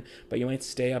fan, but you might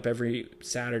stay up every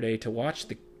Saturday to watch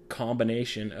the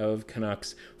combination of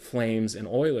Canucks, Flames, and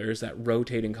Oilers, that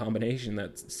rotating combination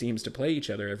that seems to play each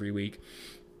other every week,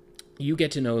 you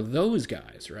get to know those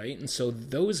guys, right? And so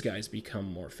those guys become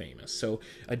more famous. So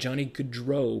a Johnny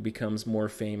Gaudreau becomes more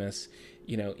famous,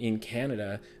 in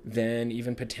Canada than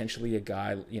even potentially a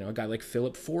guy like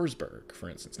Philip Forsberg, for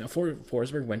instance. Now,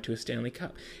 Forsberg went to a Stanley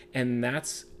Cup, and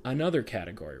that's another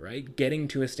category, right? Getting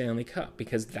to a Stanley Cup,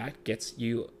 because that gets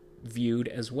you viewed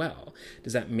as well.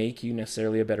 Does that make you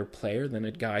necessarily a better player than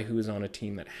a guy who is on a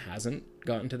team that hasn't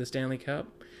gotten to the Stanley Cup?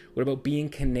 What about being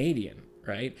Canadian?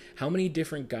 Right? How many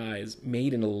different guys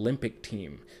made an Olympic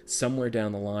team somewhere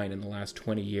down the line in the last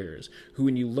 20 years who,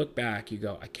 when you look back, you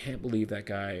go, I can't believe that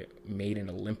guy made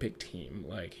an Olympic team.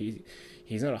 Like, he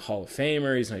he's not a Hall of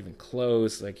Famer. He's not even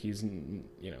close. Like, he's,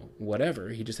 whatever.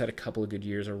 He just had a couple of good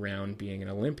years around being an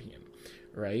Olympian,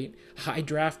 right? High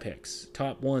draft picks,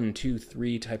 top 1, 2,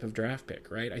 3 type of draft pick,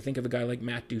 right? I think of a guy like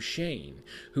Matt Duchene,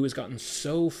 who has gotten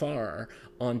so far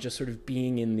on just sort of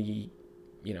being in the,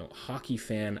 hockey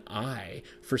fan eye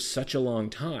for such a long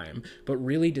time, but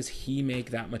really does he make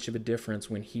that much of a difference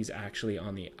when he's actually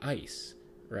on the ice,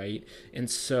 right? And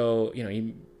so,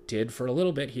 he did for a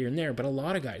little bit here and there, but a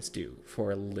lot of guys do for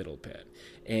a little bit.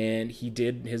 And he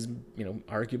did his,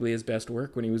 arguably his best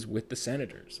work when he was with the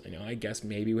Senators. I guess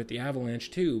maybe with the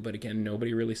Avalanche too, but again,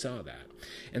 nobody really saw that.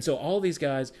 And so all these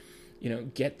guys,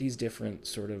 get these different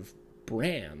sort of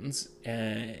brands,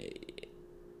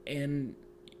 and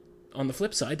on the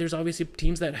flip side, there's obviously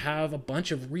teams that have a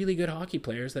bunch of really good hockey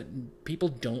players that people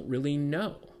don't really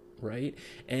know, right?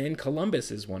 And Columbus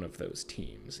is one of those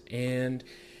teams. And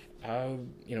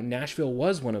Nashville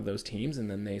was one of those teams,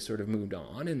 and then they sort of moved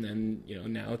on, and then,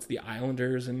 now it's the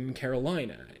Islanders and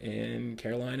Carolina. And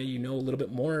Carolina, a little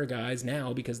bit more guys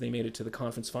now because they made it to the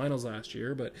conference finals last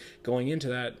year, but going into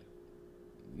that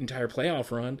entire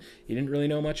playoff run, you didn't really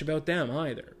know much about them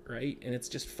either, right? And it's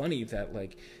just funny that,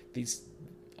 like,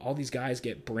 all these guys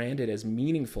get branded as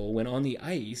meaningful when on the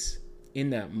ice in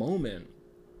that moment,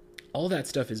 all that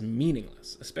stuff is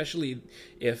meaningless, especially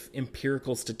if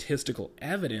empirical statistical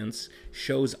evidence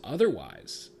shows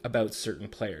otherwise about certain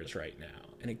players right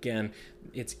now. And again,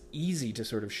 it's easy to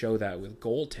sort of show that with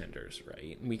goaltenders,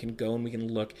 right? And we can go and we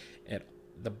can look at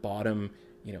the bottom,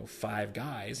 5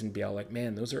 guys and be all like,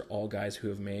 man, those are all guys who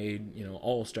have made,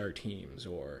 all-star teams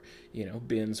or,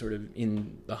 been sort of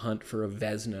in the hunt for a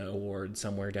Vezina award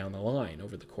somewhere down the line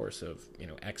over the course of,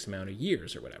 X amount of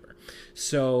years or whatever.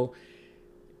 So,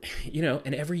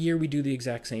 and every year we do the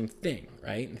exact same thing,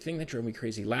 right? And the thing that drove me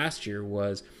crazy last year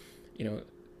was,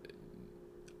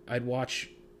 I'd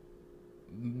watch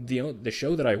the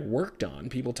show that I worked on,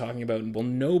 people talking about, well,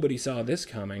 nobody saw this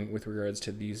coming with regards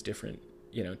to these different,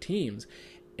 teams.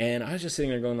 And I was just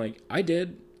sitting there going like, I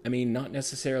did. I mean, not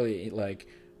necessarily like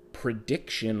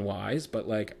prediction wise, but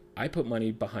like I put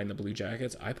money behind the Blue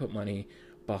Jackets. I put money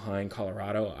behind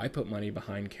Colorado. I put money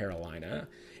behind Carolina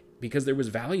because there was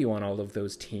value on all of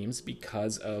those teams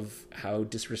because of how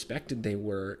disrespected they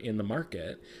were in the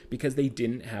market because they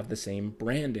didn't have the same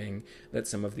branding that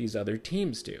some of these other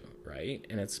teams do, right?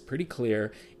 And it's pretty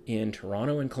clear in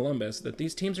Toronto and Columbus that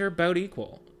these teams are about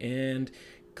equal. And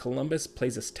Columbus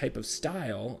plays a type of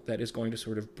style that is going to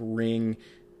sort of bring,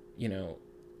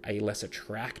 a less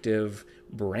attractive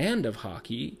brand of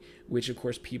hockey, which of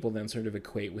course people then sort of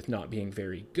equate with not being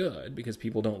very good because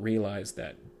people don't realize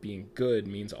that being good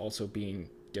means also being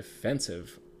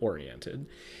defensive oriented.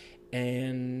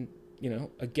 And,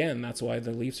 again, that's why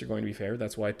the Leafs are going to be favored.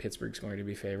 That's why Pittsburgh's going to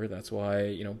be favored. That's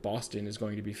why, Boston is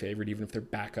going to be favored even if their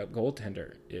backup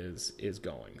goaltender is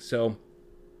going. So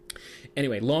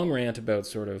anyway, long rant about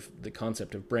sort of the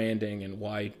concept of branding and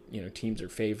why, teams are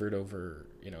favored over,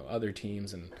 other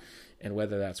teams and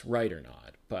whether that's right or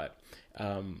not. But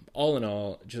all in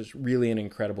all, just really an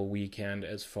incredible weekend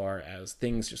as far as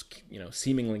things just,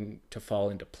 seemingly to fall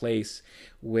into place,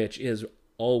 which is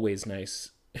always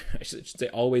nice. I should say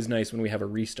always nice when we have a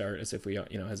restart, as if we,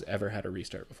 has ever had a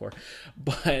restart before.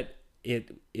 But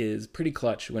it is pretty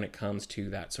clutch when it comes to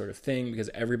that sort of thing because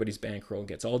everybody's bankroll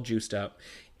gets all juiced up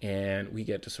and we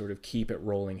get to sort of keep it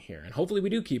rolling here. And hopefully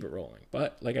we do keep it rolling.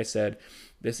 But like I said,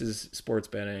 this is sports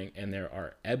betting and there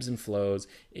are ebbs and flows.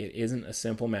 It isn't a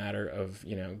simple matter of,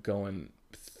 going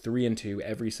 3-2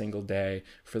 every single day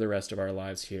for the rest of our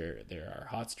lives here. There are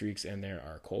hot streaks and there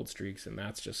are cold streaks, and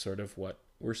that's just sort of what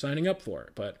we're signing up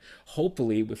for. But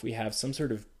hopefully if we have some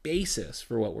sort of basis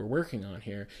for what we're working on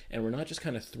here and we're not just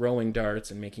kind of throwing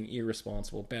darts and making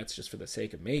irresponsible bets just for the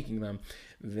sake of making them,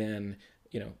 then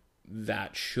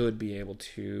that should be able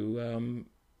to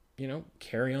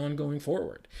carry on going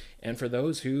forward. And for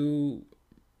those who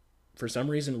for some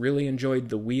reason really enjoyed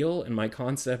the wheel and my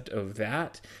concept of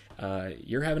that,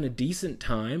 you're having a decent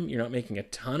time. You're not making a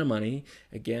ton of money.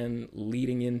 Again,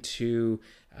 leading into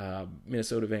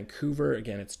Minnesota, Vancouver.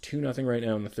 Again, it's 2-0 right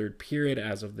now in the third period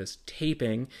as of this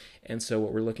taping. And so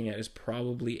what we're looking at is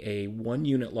probably a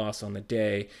 1-unit loss on the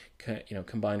day,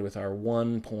 combined with our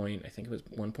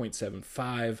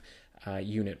 1.75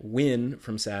 unit win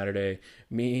from Saturday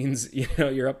means,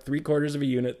 you're up 3/4 of a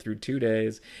unit through 2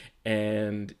 days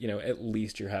and, at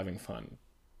least you're having fun,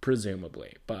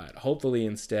 presumably. But hopefully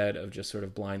instead of just sort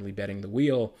of blindly betting the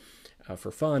wheel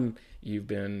for fun, you've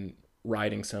been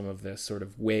riding some of this sort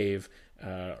of wave,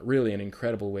 really an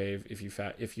incredible wave if you've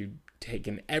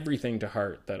taken everything to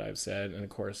heart that I've said. And of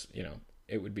course,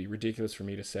 it would be ridiculous for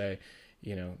me to say,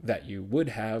 that you would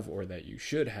have or that you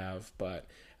should have, but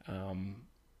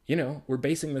we're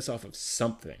basing this off of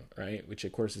something, right? Which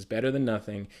of course is better than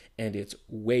nothing, and it's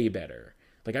way better.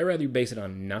 Like, I'd rather you base it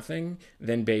on nothing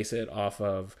than base it off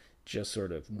of just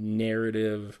sort of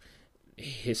narrative,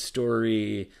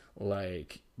 history,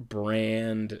 like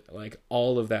brand, like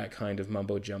all of that kind of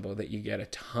mumbo jumbo that you get a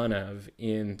ton of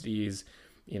in these,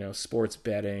 sports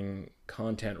betting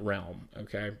content realm.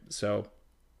 Okay. So,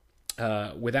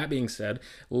 with that being said,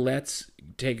 let's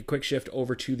take a quick shift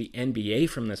over to the NBA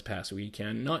from this past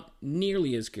weekend. Not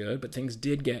nearly as good, but things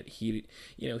did get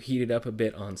heated up a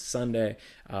bit on Sunday.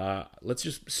 Let's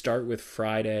just start with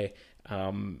Friday.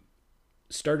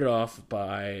 Started off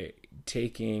by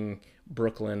taking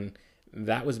Brooklyn.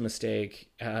 That was a mistake.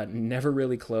 Never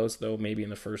really close, though. Maybe in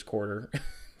the first quarter,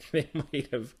 it might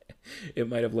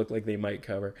have looked like they might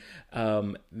cover.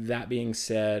 That being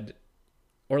said,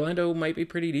 Orlando might be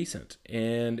pretty decent.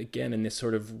 And again, in this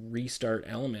sort of restart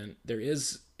element, there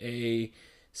is a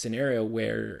scenario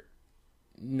where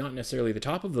not necessarily the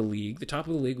top of the league. The top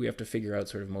of the league, we have to figure out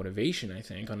sort of motivation, I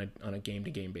think, on a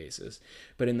game-to-game basis.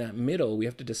 But in that middle, we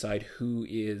have to decide who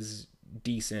is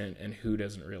decent and who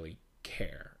doesn't really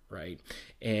care, right?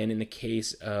 And in the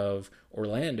case of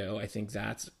Orlando, I think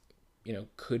that's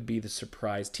could be the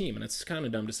surprise team. And it's kind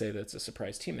of dumb to say that it's a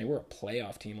surprise team. They were a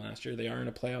playoff team last year. They are in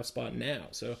a playoff spot now.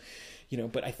 So,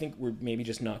 but I think we're maybe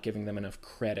just not giving them enough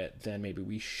credit than maybe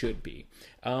we should be.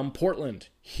 Portland,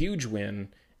 huge win.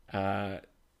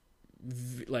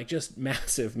 Just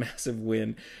massive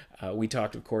win. We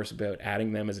talked, of course, about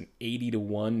adding them as an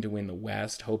 80-1 to win the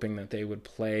West, hoping that they would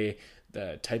play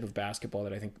the type of basketball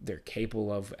that I think they're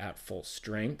capable of at full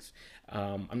strength.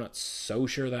 I'm not so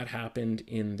sure that happened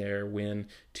in their win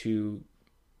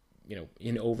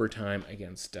in overtime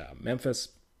against Memphis,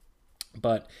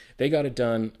 but they got it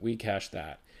done. We cashed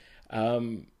that.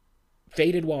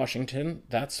 Faded Washington.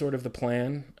 That's sort of the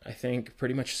plan, I think,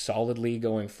 pretty much solidly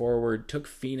going forward. Took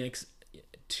Phoenix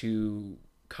to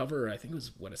cover, I think it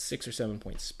was, a 6 or 7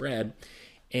 point spread,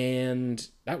 and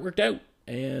that worked out.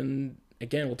 And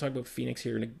again, we'll talk about Phoenix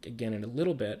here again in a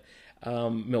little bit.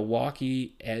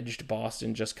 Milwaukee edged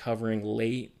Boston just covering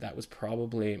late. That was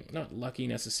probably not lucky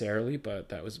necessarily, but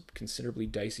that was considerably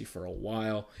dicey for a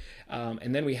while.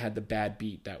 And then we had the bad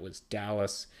beat. That was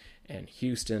Dallas and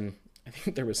Houston. I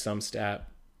think there was some stat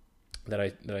that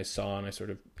I saw and I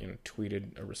sort of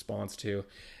tweeted a response to,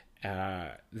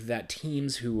 that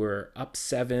teams who were up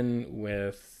 7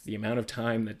 with the amount of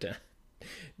time that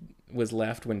was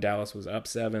left when Dallas was up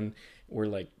 7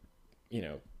 were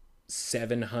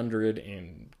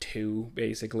 702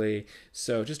 basically.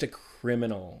 So just a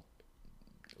criminal,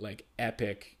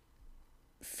 epic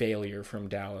failure from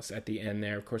Dallas at the end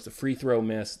there. Of course, the free throw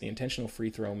miss, the intentional free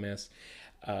throw miss,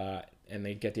 and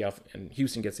they get and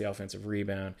Houston gets the offensive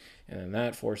rebound, and then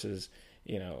that forces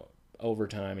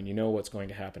overtime, and what's going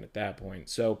to happen at that point.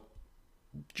 So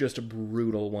just a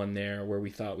brutal one there, where we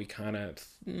thought we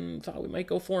might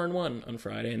go 4-1 on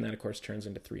Friday, and that of course turns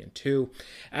into 3-2.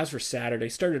 As for Saturday,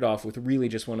 started off with really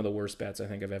just one of the worst bets I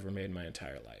think I've ever made in my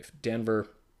entire life. Denver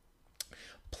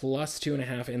plus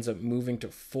 2.5 ends up moving to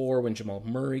 4 when Jamal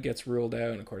Murray gets ruled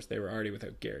out, and of course they were already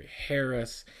without Gary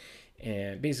Harris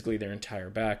and basically their entire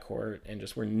backcourt, and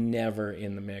just were never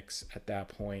in the mix at that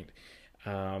point.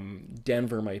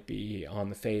 Denver might be on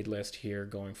the fade list here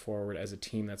going forward as a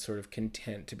team that's sort of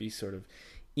content to be sort of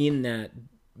in that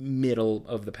middle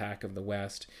of the pack of the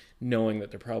West, knowing that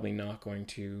they're probably not going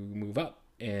to move up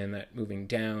and that moving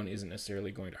down isn't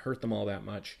necessarily going to hurt them all that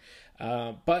much.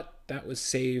 But that was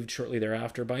saved shortly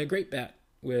thereafter by a great bet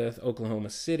with Oklahoma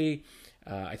City.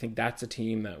 I think that's a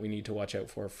team that we need to watch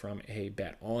out for from a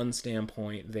bet on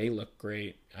standpoint. They look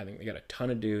great. I think they got a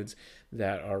ton of dudes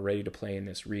that are ready to play in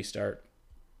this restart.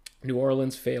 New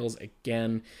Orleans fails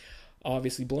again.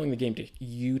 Obviously, blowing the game to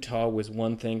Utah was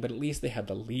one thing, but at least they had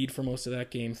the lead for most of that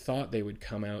game. Thought they would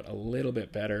come out a little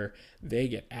bit better. They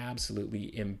get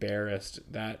absolutely embarrassed.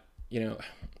 That, and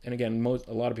again,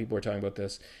 a lot of people are talking about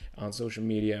this on social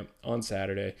media on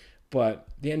Saturday, but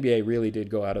the NBA really did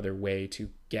go out of their way to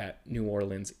get New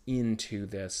Orleans into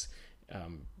this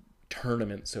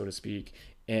tournament, so to speak,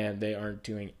 and they aren't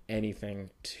doing anything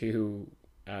to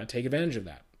take advantage of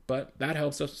that. But that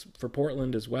helps us for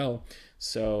Portland as well.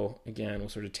 So, again, we'll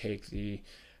sort of take the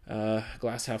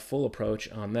glass half full approach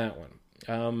on that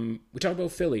one. We talked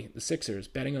about Philly, the Sixers,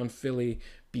 betting on Philly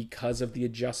because of the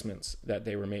adjustments that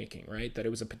they were making, right? That it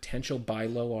was a potential buy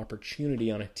low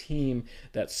opportunity on a team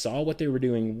that saw what they were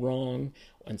doing wrong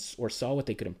or saw what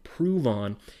they could improve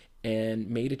on and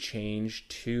made a change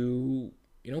to,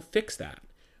 fix that.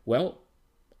 Well,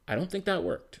 I don't think that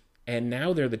worked. And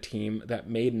now they're the team that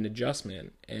made an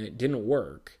adjustment and it didn't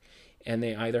work. And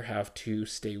they either have to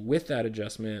stay with that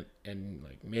adjustment and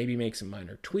like maybe make some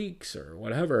minor tweaks or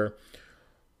whatever,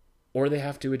 or they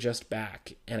have to adjust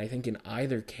back. And I think in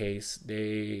either case,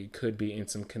 they could be in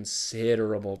some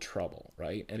considerable trouble,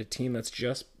 right? And a team that's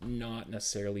just not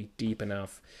necessarily deep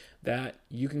enough that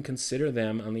you can consider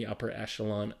them on the upper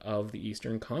echelon of the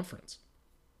Eastern Conference.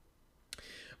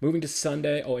 Moving to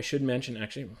Sunday, I should mention,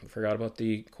 actually, I forgot about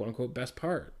the quote-unquote best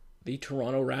part. The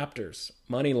Toronto Raptors,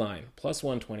 money line, plus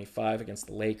 125 against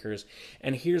the Lakers.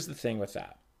 And here's the thing with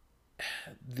that.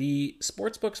 The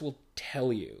sportsbooks will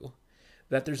tell you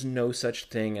that there's no such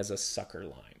thing as a sucker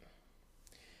line.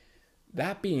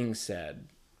 That being said,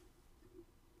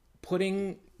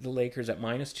 putting the Lakers at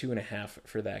minus 2.5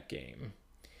 for that game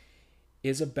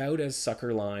is about as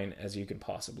sucker line as you can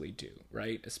possibly do,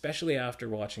 right? Especially after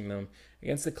watching them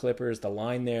against the Clippers. The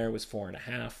line there was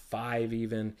 4.5, 5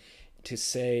 even. To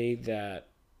say that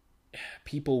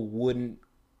people wouldn't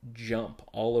jump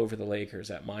all over the Lakers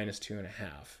at minus 2.5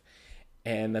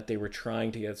 and that they were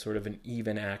trying to get sort of an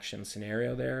even action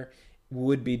scenario there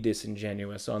would be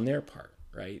disingenuous on their part,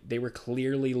 right? They were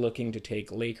clearly looking to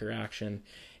take Laker action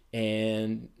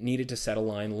and needed to set a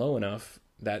line low enough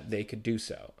that they could do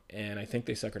so. And I think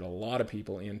they suckered a lot of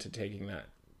people into taking that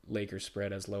Lakers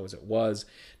spread as low as it was,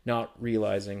 not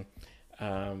realizing,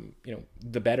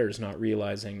 the bettors not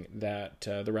realizing that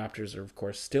the Raptors are, of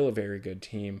course, still a very good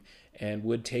team and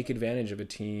would take advantage of a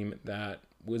team that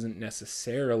wasn't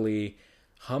necessarily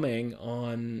humming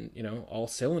on, all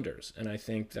cylinders. And I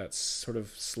think that sort of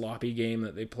sloppy game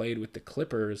that they played with the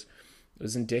Clippers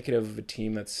was indicative of a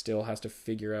team that still has to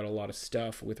figure out a lot of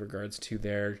stuff with regards to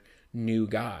their new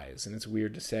guys. And it's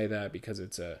weird to say that because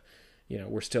it's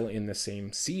we're still in the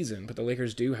same season, but the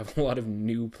Lakers do have a lot of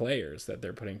new players that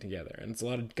they're putting together. And it's a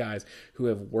lot of guys who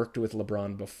have worked with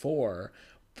LeBron before,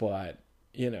 but,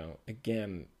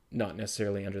 again, not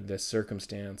necessarily under this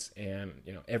circumstance. And,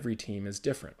 every team is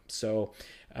different. So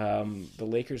the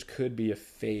Lakers could be a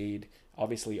fade,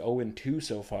 obviously 0-2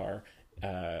 so far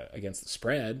against the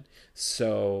spread.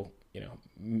 So,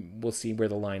 we'll see where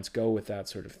the lines go with that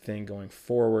sort of thing going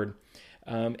forward.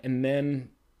 And then,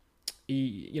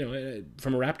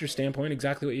 from a Raptors standpoint,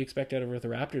 exactly what you expect out of the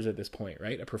Raptors at this point,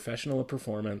 right? A professional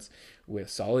performance with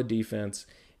solid defense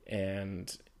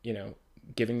and,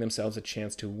 giving themselves a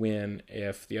chance to win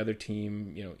if the other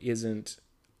team, isn't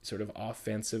sort of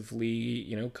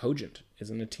offensively, cogent,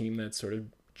 isn't a team that's sort of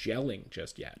gelling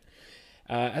just yet.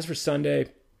 As for Sunday,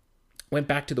 went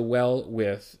back to the well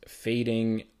with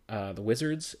fading the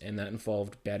Wizards, and that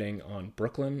involved betting on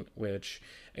Brooklyn, which,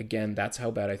 again, that's how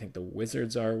bad I think the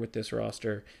Wizards are with this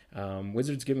roster.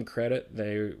 Wizards, give them credit.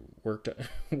 They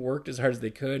worked as hard as they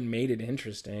could, made it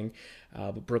interesting,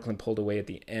 but Brooklyn pulled away at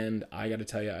the end. I got to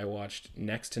tell you, I watched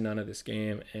next to none of this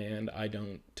game, and I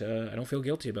don't feel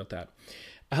guilty about that.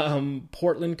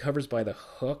 Portland covers by the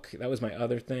hook. That was my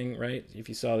other thing, right? If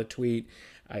you saw the tweet,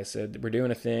 I said, we're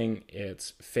doing a thing.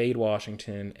 It's fade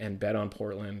Washington and bet on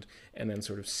Portland and then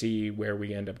sort of see where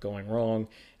we end up going wrong.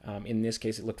 In this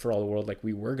case, it looked for all the world like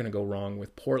we were going to go wrong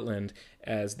with Portland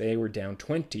as they were down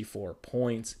 24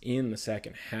 points in the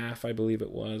second half, I believe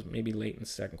it was, maybe late in the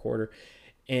second quarter.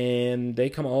 And they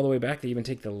come all the way back. They even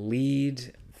take the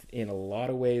lead. In a lot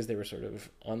of ways, they were sort of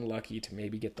unlucky to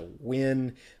maybe get the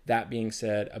win. That being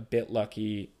said, a bit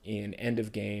lucky in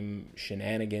end-of-game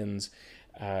shenanigans.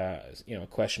 A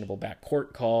questionable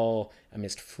backcourt call, a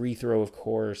missed free throw, of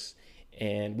course,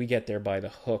 and we get there by the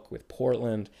hook with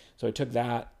Portland. So I took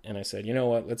that and I said, you know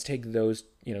what, let's take those,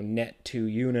 net 2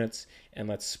 units and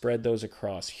let's spread those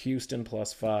across Houston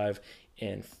 +5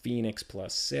 and Phoenix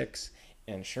 +6.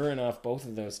 And sure enough, both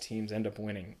of those teams end up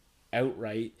winning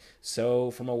outright. So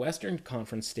from a Western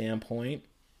Conference standpoint,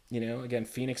 again,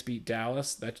 Phoenix beat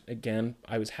Dallas. That, again,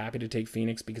 I was happy to take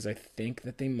Phoenix because I think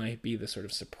that they might be the sort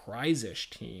of surprise-ish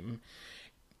team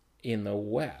in the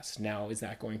West. Now, is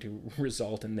that going to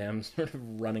result in them sort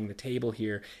of running the table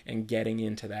here and getting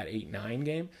into that 8-9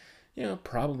 game?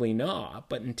 Probably not.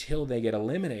 But until they get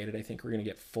eliminated, I think we're going to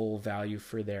get full value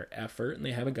for their effort. And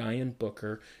they have a guy in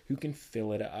Booker who can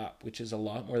fill it up, which is a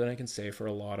lot more than I can say for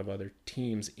a lot of other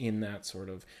teams in that sort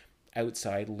of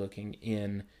outside looking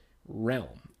in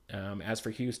realm. As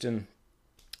for Houston,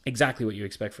 exactly what you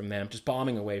expect from them, just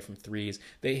bombing away from threes.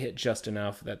 They hit just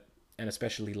enough that, and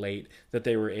especially late, that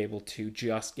they were able to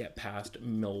just get past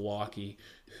Milwaukee,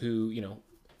 who,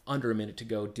 under a minute to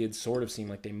go did sort of seem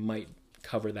like they might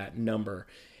cover that number.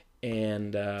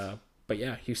 And but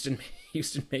yeah, Houston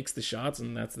makes the shots,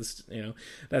 and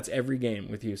that's every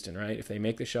game with Houston, right? If they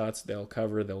make the shots, they'll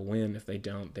cover, they'll win. If they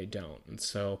don't, they don't. And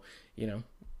so,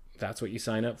 that's what you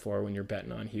sign up for when you're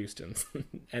betting on Houston.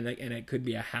 and it could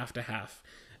be a half to half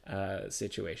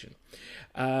situation.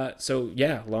 So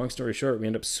yeah, long story short, we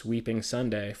end up sweeping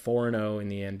Sunday 4-0 in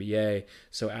the NBA.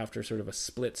 So after sort of a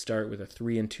split start with a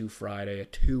 3-2 Friday, a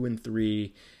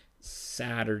 2-3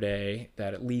 Saturday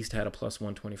that at least had a plus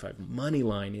 125 money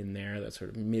line in there that sort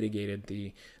of mitigated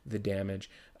the damage.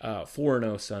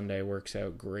 4-0 Sunday works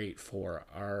out great for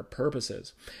our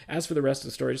purposes. As for the rest of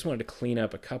the story, I just wanted to clean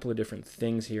up a couple of different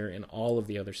things here in all of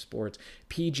the other sports.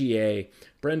 PGA,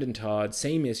 Brendan Todd,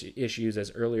 same issues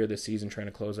as earlier this season trying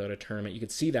to close out a tournament. You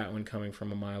could see that one coming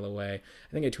from a mile away.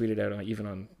 I think I tweeted out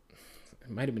it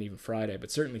might have been even Friday,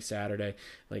 but certainly Saturday,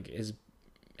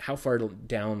 how far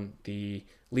down the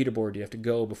leaderboard do you have to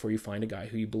go before you find a guy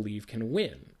who you believe can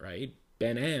win, right?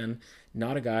 Ben An,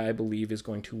 not a guy I believe is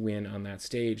going to win on that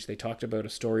stage. They talked about a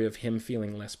story of him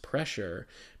feeling less pressure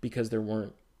because there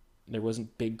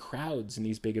wasn't big crowds in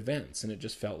these big events, and it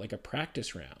just felt like a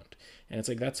practice round. And it's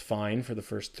like, that's fine for the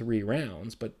first 3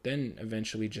 rounds, but then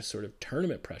eventually just sort of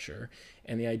tournament pressure,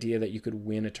 and the idea that you could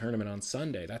win a tournament on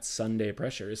Sunday, that Sunday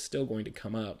pressure is still going to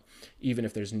come up, even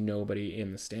if there's nobody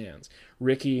in the stands.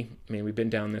 Ricky, we've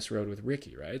been down this road with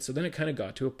Ricky, right? So then it kind of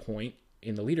got to a point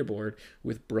in the leaderboard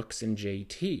with Brooks and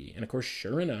JT. And of course,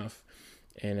 sure enough,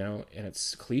 and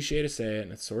it's cliche to say it,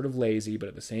 and it's sort of lazy, but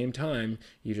at the same time,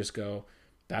 you just go,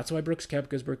 that's why Brooks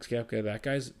Koepka is Brooks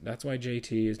Koepka, that's why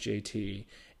JT is JT,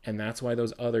 and that's why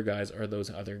those other guys are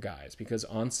those other guys. Because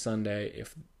on Sunday,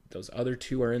 if those other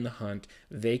 2 are in the hunt,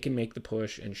 they can make the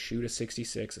push and shoot a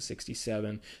 66, a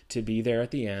 67 to be there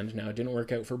at the end. Now, it didn't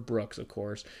work out for Brooks, of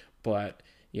course, but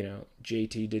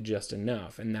JT did just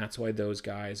enough, and that's why those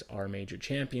guys are major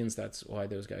champions. That's why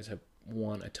those guys have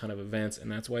won a ton of events,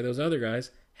 and that's why those other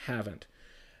guys haven't.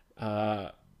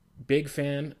 Big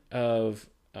fan of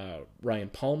Ryan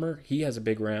Palmer. He has a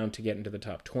big round to get into the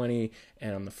top 20,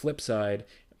 and on the flip side,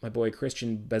 my boy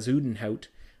Christian Bezuidenhout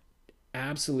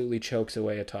absolutely chokes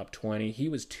away a top 20. He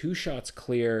was 2 shots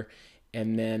clear,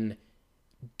 and then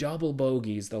double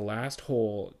bogeys the last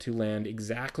hole to land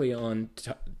exactly on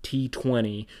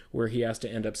T20, where he has to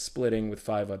end up splitting with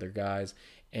 5 other guys.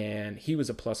 And he was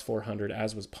a plus 400,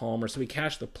 as was Palmer. So we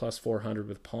cashed the plus 400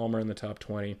 with Palmer in the top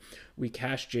 20. We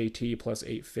cashed JT plus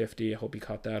 850. I hope you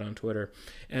caught that on Twitter.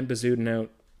 And Bezuidenhout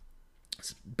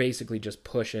basically just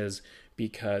pushes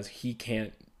because he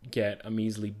can't get a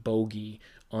measly bogey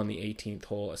on the 18th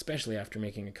hole, especially after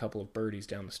making a couple of birdies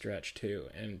down the stretch too.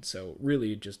 And so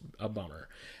really just a bummer.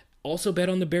 Also bet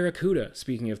on the Barracuda,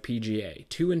 speaking of PGA.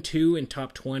 2-2 in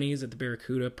top 20s at the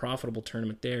Barracuda. Profitable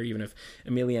tournament there, even if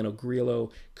Emiliano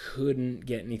Grillo couldn't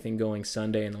get anything going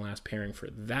Sunday in the last pairing for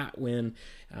that win.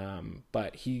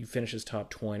 But he finishes top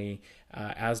 20,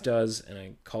 as does, and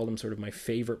I called him sort of my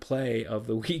favorite play of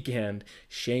the weekend,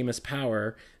 Seamus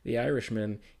Power, the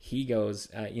Irishman. He goes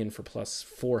in for plus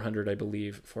 400, I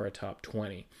believe, for a top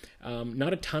 20.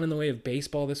 Not a ton in the way of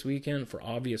baseball this weekend for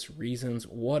obvious reasons.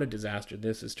 What a disaster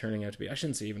this is turning out to be. I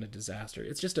shouldn't say even a disaster.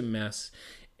 It's just a mess.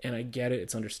 And I get it.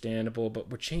 It's understandable. But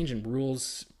we're changing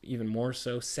rules even more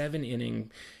so.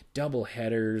 7-inning double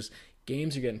headers.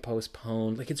 Games are getting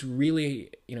postponed. It's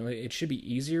really, it should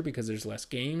be easier because there's less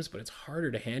games, but it's harder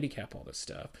to handicap all this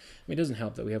stuff. It doesn't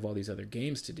help that we have all these other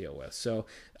games to deal with. So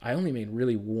I only made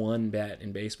really one bet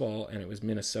in baseball, and it was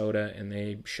Minnesota, and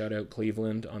they shut out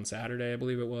Cleveland on Saturday, I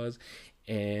believe it was.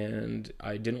 And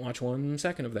I didn't watch 1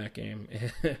 second of that game.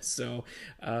 So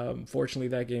fortunately,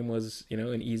 that game was,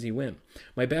 an easy win.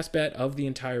 My best bet of the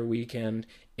entire weekend,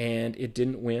 and it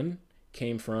didn't win,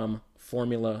 came from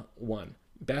Formula One.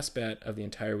 Best bet of the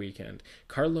entire weekend.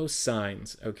 Carlos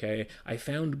Sainz, okay? I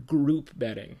found group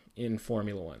betting in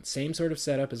Formula One. Same sort of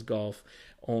setup as golf,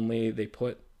 only they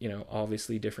put,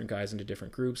 obviously different guys into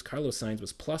different groups. Carlos Sainz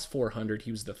was plus 400.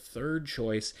 He was the 3rd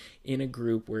choice in a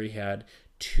group where he had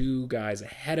 2 guys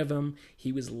ahead of him.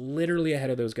 He was literally ahead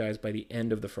of those guys by the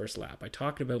end of the first lap. I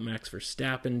talked about Max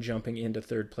Verstappen jumping into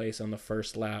 3rd place on the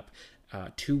first lap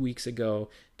 2 weeks ago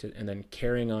and then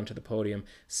carrying on to the podium.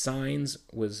 Sainz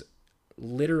was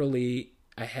literally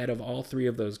ahead of all 3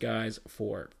 of those guys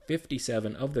for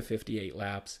 57 of the 58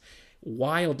 laps.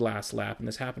 Wild last lap, and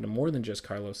this happened to more than just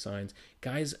Carlos Sainz.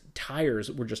 Guys'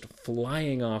 tires were just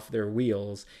flying off their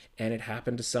wheels, and it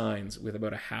happened to Sainz with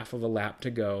about a half of a lap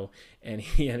to go, and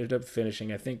he ended up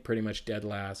finishing, I think, pretty much dead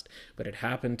last. But it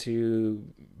happened to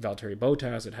Valtteri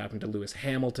Bottas, it happened to Lewis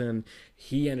Hamilton.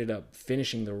 He ended up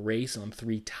finishing the race on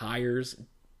 3 tires,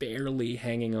 barely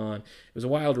hanging on. It was a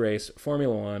wild race.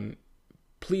 Formula One.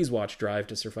 Please watch Drive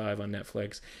to Survive on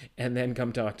Netflix, and then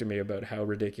come talk to me about how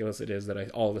ridiculous it is that I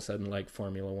all of a sudden like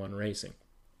Formula One racing.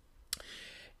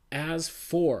 As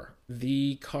for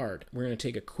the card, we're going to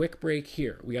take a quick break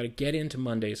here. We got to get into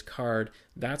Monday's card.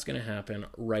 That's going to happen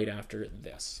right after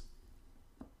this.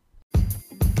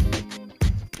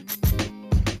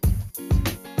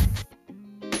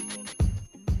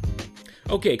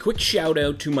 Okay, quick shout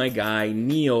out to my guy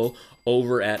Neil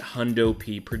over at Hundo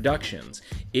P Productions.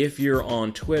 If you're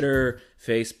on Twitter,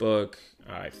 Facebook,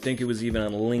 I think it was even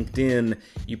on LinkedIn,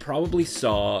 you probably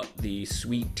saw the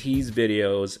Sweet Teas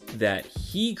videos that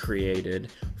he created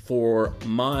for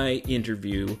my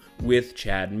interview with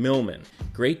Chad Millman.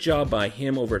 Great job by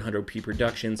him over at Hundo P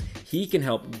Productions. He can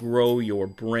help grow your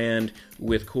brand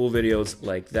with cool videos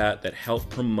like that help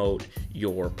promote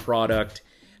your product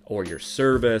or your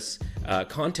service.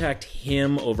 Contact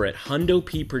him over at Hundo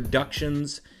P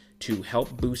Productions to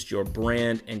help boost your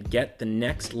brand and get the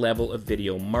next level of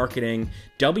video marketing.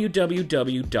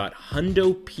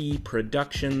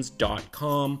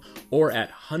 www.hundopproductions.com or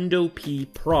at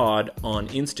HundoPprod on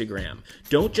Instagram.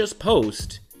 Don't just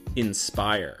post,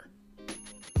 inspire.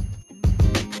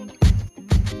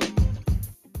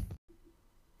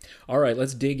 All right,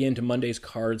 let's dig into Monday's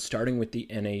cards, starting with the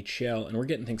NHL, and we're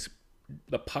getting things.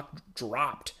 The puck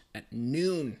dropped at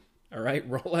noon. All right,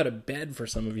 roll out of bed for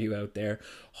some of you out there.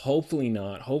 Hopefully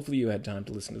not. Hopefully you had time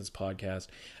to listen to this podcast.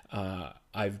 I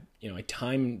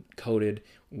time coded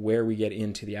where we get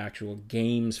into the actual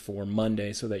games for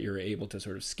Monday so that you're able to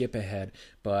sort of skip ahead.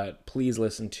 But please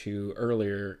listen to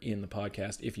earlier in the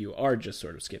podcast if you are just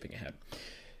sort of skipping ahead.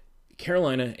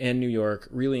 Carolina and New York,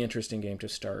 really interesting game to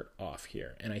start off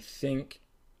here, and I think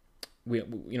we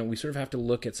sort of have to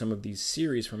look at some of these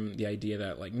series from the idea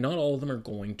that, like, not all of them are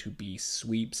going to be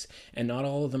sweeps, and not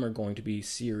all of them are going to be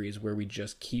series where we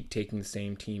just keep taking the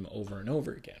same team over and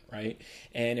over again, right?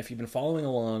 And if you've been following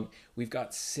along, we've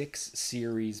got 6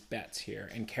 series bets here,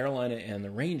 and Carolina and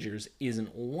the Rangers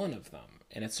isn't one of them.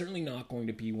 And it's certainly not going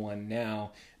to be one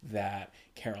now that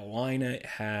Carolina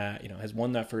has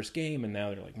won that first game, and now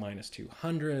they're like minus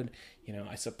 200.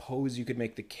 I suppose you could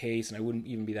make the case, and I wouldn't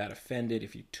even be that offended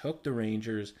if you took the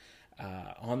Rangers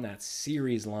on that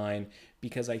series line,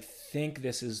 because I think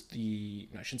this is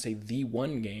I shouldn't say the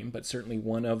one game, but certainly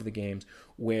one of the games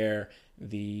where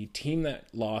the team that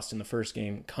lost in the first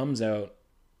game comes out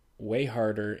way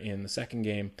harder in the second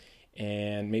game,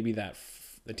 and maybe the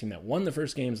team that won the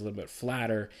first game is a little bit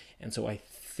flatter, and so I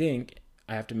think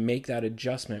I have to make that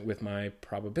adjustment with my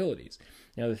probabilities.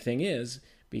 Now, the thing is,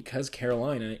 because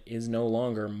Carolina is no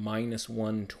longer minus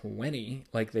 120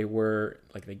 like they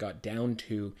got down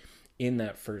to in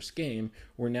that first game,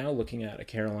 we're now looking at a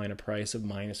Carolina price of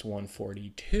minus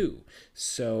 142.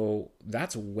 So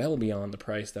that's well beyond the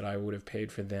price that I would have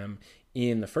paid for them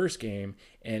in the first game,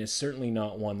 and is certainly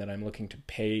not one that I'm looking to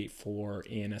pay for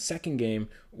in a second game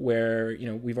where,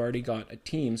 we've already got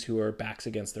teams who are backs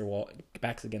against the wall,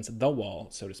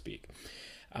 so to speak.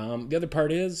 The other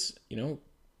part is,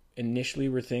 initially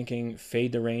we're thinking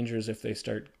fade the Rangers if they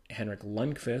start Henrik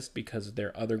Lundqvist because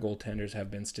their other goaltenders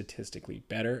have been statistically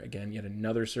better. Again, yet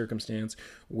another circumstance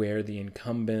where the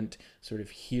incumbent sort of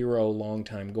hero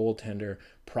longtime goaltender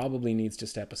probably needs to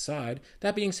step aside.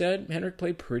 That being said, Henrik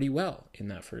played pretty well in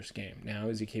that first game. Now,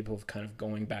 is he capable of kind of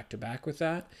going back to back with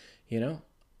that?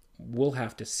 We'll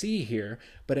have to see here,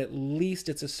 but at least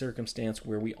it's a circumstance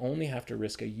where we only have to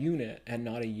risk a unit and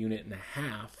not a unit and a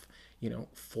half,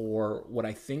 for what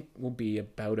I think will be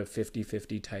about a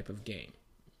 50-50 type of game,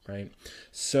 right?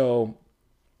 So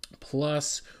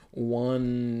plus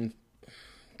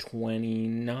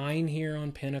 129 here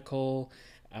on Pinnacle,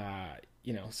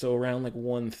 so around like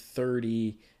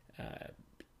 130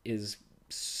 is,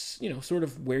 sort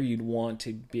of where you'd want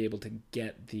to be able to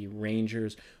get the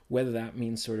Rangers, whether that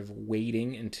means sort of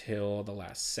waiting until the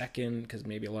last second, because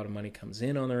maybe a lot of money comes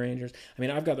in on the Rangers. I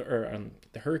mean, I've got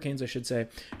the Hurricanes, I should say,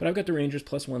 but I've got the Rangers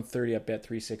plus 130 at bet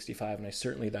 365, and I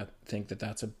certainly think that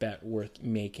that's a bet worth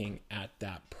making at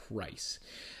that price.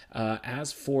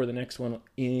 As for the next one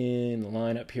in the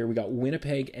lineup here, we got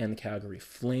Winnipeg and the Calgary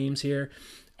Flames here.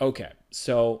 Okay,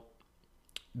 so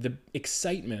the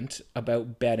excitement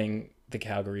about betting the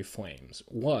Calgary Flames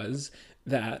was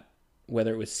that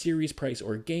whether it was series price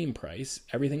or game price,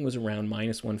 everything was around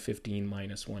minus 115,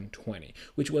 minus 120,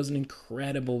 which was an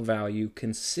incredible value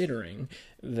considering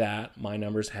that my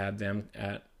numbers had them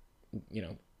at,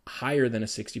 higher than a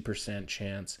 60%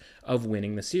 chance of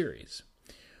winning the series.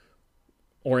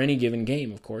 Or any given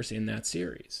game, of course, in that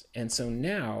series. And so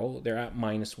now they're at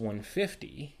minus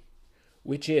 150,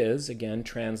 which is, again,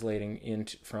 translating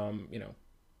into from,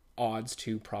 odds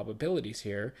to probabilities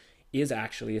here, is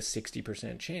actually a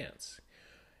 60% chance.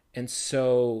 And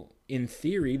so, in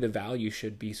theory, the value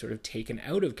should be sort of taken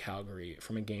out of Calgary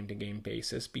from a game to game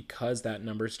basis because that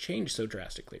number's changed so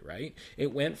drastically, right?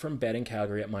 It went from betting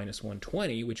Calgary at minus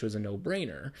 120, which was a no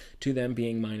brainer, to them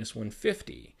being minus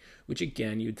 150, which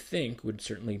again you'd think would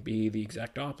certainly be the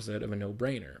exact opposite of a no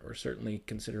brainer, or certainly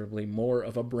considerably more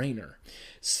of a brainer.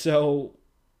 So,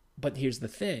 but here's the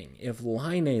thing, if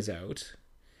Laine's out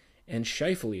and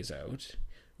Scheifele's out,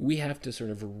 we have to sort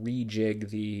of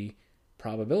rejig the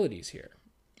probabilities here,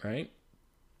 right?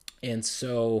 And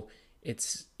so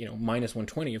it's, minus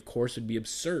 120, of course, would be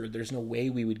absurd. There's no way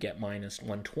we would get minus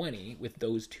 120 with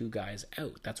those two guys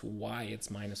out. That's why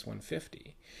it's minus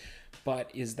 150.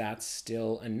 But is that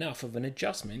still enough of an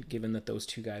adjustment given that those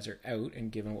two guys are out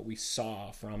and given what we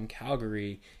saw from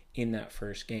Calgary in that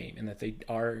first game, and that they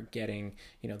are getting,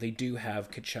 they do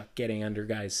have Tkachuk getting under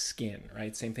guys' skin,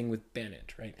 right? Same thing with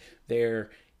Bennett, right? They're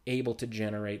able to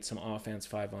generate some offense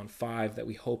 5-on-5 that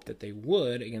we hope that they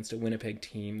would against a Winnipeg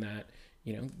team that,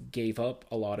 gave up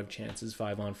a lot of chances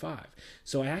 5-on-5.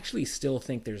 So I actually still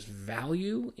think there's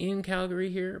value in Calgary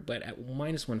here, but at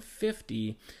minus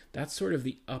 150, that's sort of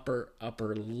the upper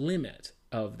limit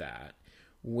of that.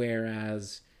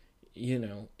 Whereas,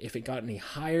 if it got any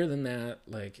higher than that,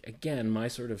 like, again, my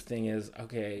sort of thing is,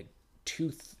 okay,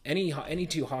 any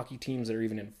two hockey teams that are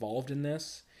even involved in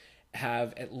this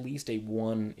have at least a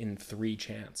 1 in 3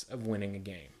 chance of winning a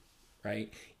game,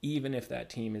 right? Even if that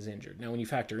team is injured. Now, when you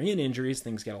factor in injuries,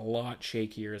 things get a lot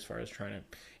shakier as far as trying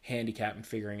to handicap and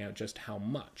figuring out just how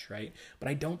much, right? But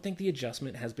I don't think the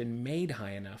adjustment has been made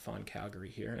high enough on Calgary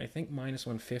here, and I think minus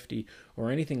 150 or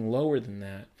anything lower than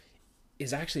that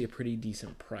is actually a pretty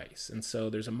decent price. And so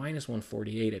there's a minus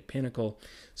 148 at Pinnacle.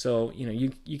 So,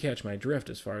 you catch my drift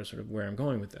as far as sort of where I'm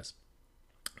going with this.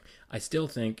 I still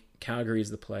think Calgary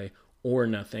is the play or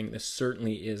nothing. This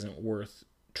certainly isn't worth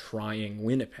trying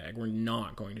Winnipeg. We're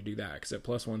not going to do that because at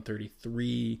plus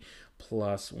 133,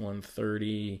 plus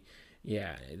 130,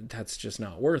 yeah, that's just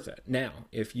not worth it. Now,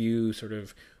 if you sort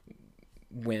of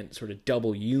went sort of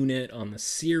double unit on the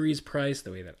series price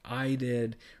the way that I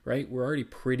did, right, we're already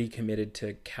pretty committed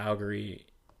to Calgary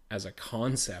as a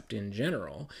concept in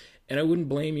general. And I wouldn't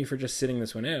blame you for just sitting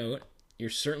this one out. You're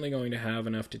certainly going to have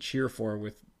enough to cheer for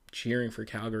with cheering for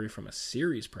Calgary from a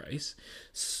series price.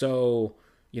 So,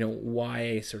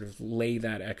 why sort of lay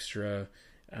that extra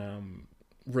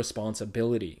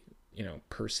responsibility,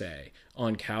 per se,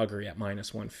 on Calgary at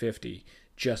minus 150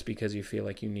 just because you feel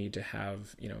like you need to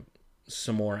have,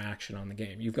 some more action on the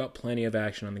game. You've got plenty of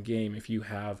action on the game if you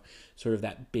have sort of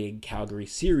that big Calgary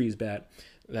series bet,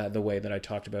 the way that I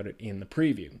talked about it in the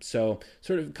preview. So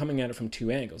sort of coming at it from two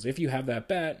angles. If you have that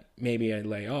bet, maybe I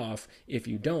lay off. If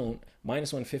you don't,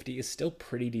 minus 150 is still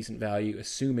pretty decent value,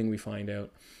 assuming we find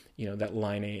out, that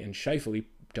Laine and Scheifele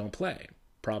don't play.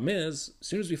 Problem is, as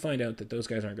soon as we find out that those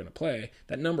guys aren't going to play,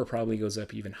 that number probably goes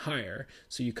up even higher.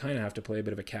 So you kind of have to play a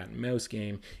bit of a cat and mouse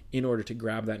game in order to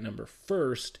grab that number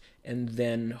first and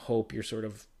then hope you're sort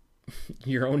of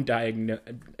your own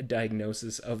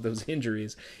diagnosis of those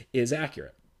injuries is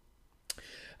accurate.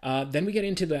 Then we get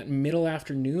into that middle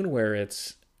afternoon where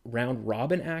it's round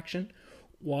robin action.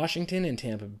 Washington and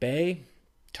Tampa Bay.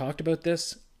 Talked about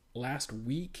this last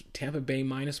week. Tampa Bay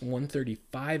minus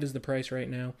 135 is the price right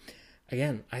now.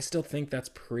 Again, I still think that's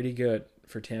pretty good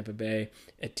for Tampa Bay,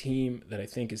 a team that I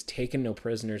think is taking no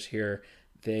prisoners here.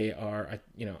 They are,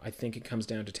 I think it comes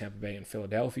down to Tampa Bay and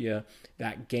Philadelphia.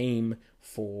 That game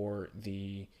for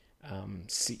the,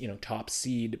 top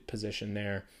seed position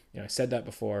there. I said that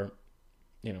before,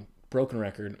 broken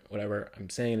record, whatever. I'm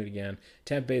saying it again.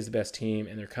 Tampa Bay is the best team,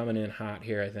 and they're coming in hot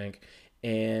here, I think.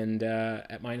 And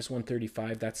at minus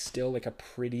 135, that's still like a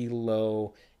pretty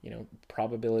low,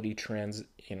 probability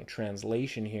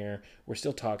translation here. We're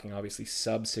still talking obviously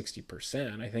sub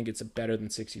 60%. I think it's a better than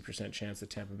 60% chance that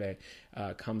Tampa Bay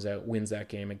comes out, wins that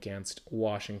game against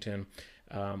Washington.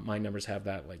 My numbers have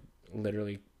that like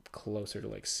literally closer to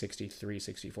like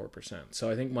 63-64%. So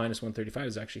I think minus 135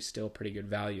 is actually still pretty good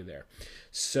value there.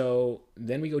 So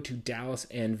then we go to Dallas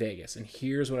and Vegas, and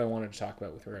here's what I wanted to talk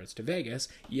about with regards to Vegas.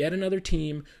 Yet another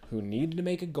team who needed to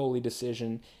make a goalie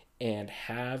decision and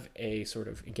have a sort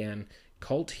of, again,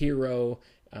 cult hero,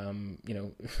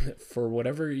 for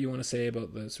whatever you want to say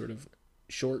about the sort of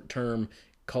short-term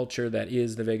culture that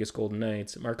is the Vegas Golden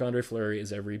Knights. Marc-Andre Fleury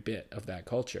is every bit of that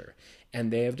culture,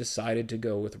 and they have decided to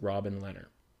go with Robin Lehner.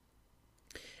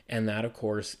 And that, of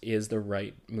course, is the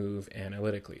right move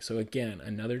analytically. So again,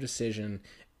 another decision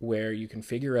where you can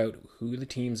figure out who the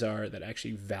teams are that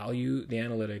actually value the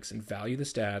analytics and value the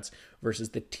stats versus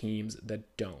the teams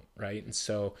that don't, right? And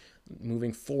so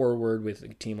moving forward with a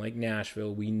team like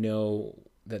Nashville, we know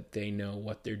that they know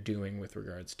what they're doing with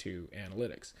regards to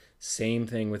analytics. Same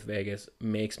thing with Vegas,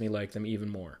 makes me like them even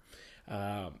more.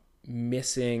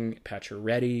 Missing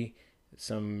Pacioretty,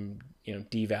 some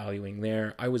devaluing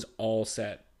there. I was all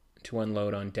set to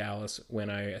unload on Dallas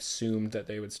when I assumed that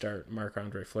they would start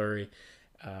Marc-Andre Fleury,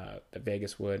 that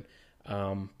Vegas would.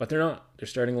 But they're not. They're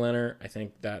starting Leonard. I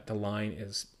think that the line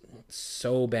is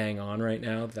so bang on right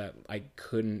now that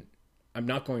I'm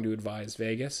not going to advise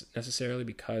Vegas necessarily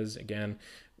because, again,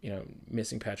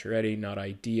 missing Pacioretty, not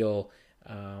ideal.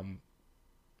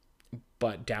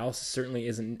 But Dallas certainly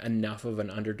isn't enough of an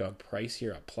underdog price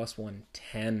here at plus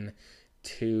 110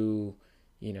 to,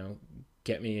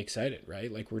 get me excited,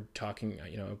 right? Like we're talking,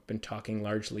 I've been talking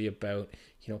largely about,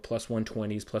 plus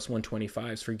 120s, plus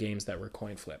 125s for games that were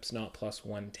coin flips, not plus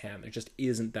 110. There just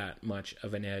isn't that much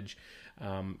of an edge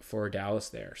for Dallas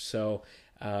there. So,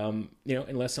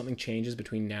 unless something changes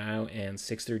between now and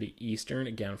 6:30 Eastern,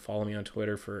 again, follow me on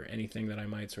Twitter for anything that I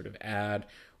might sort of add.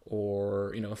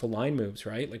 Or, if a line moves,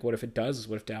 right? Like what if it does?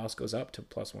 What if Dallas goes up to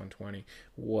plus 120?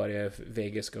 What if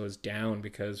Vegas goes down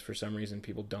because for some reason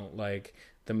people don't like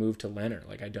the move to Leonard?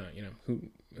 Like I don't,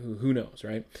 who knows,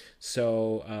 right?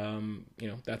 So,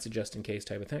 that's a just in case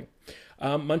type of thing.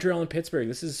 Montreal and Pittsburgh,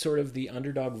 this is sort of the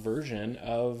underdog version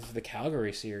of the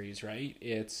Calgary series, right?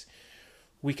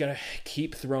 We gotta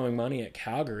keep throwing money at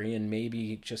Calgary and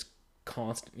maybe just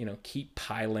keep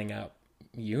piling up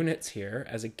units here,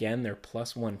 as again they're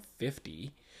plus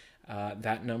 150.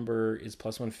 That number is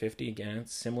plus 150 again.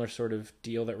 It's similar sort of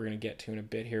deal that we're going to get to in a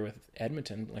bit here with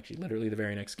Edmonton, actually literally the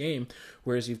very next game,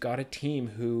 whereas you've got a team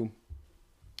who,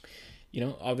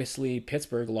 obviously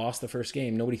Pittsburgh lost the first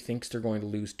game. Nobody thinks they're going to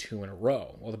lose 2 in a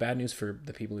row. Well, the bad news for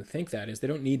the people who think that is they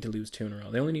don't need to lose 2 in a row.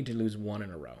 They only need to lose 1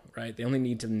 in a row, right? They only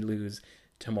need to lose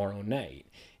tomorrow night.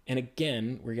 And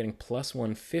again, we're getting plus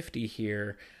 150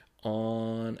 here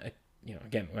on a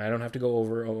again, I don't have to go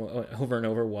over and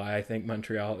over why I think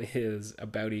Montreal is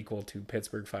about equal to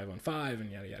Pittsburgh 5-on-5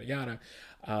 and yada yada yada.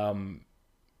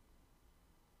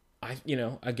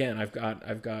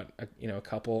 I've got a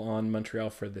couple on Montreal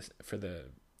for the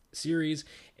series,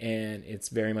 and it's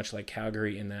very much like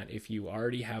Calgary in that if you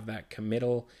already have that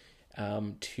committal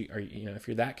if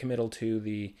you're that committal to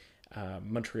the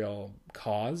Montreal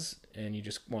cause and you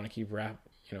just want to keep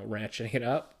ratcheting it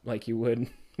up like you would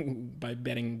by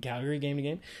betting Calgary game to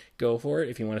game, go for it.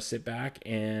 If you want to sit back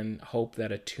and hope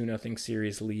that a 2-0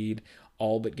 series lead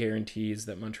all but guarantees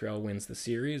that Montreal wins the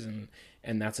series and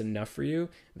that's enough for you,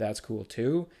 that's cool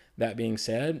too. That being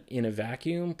said, in a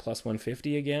vacuum, plus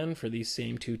 150 again for these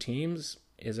same two teams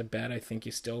is a bet I think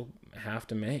you still have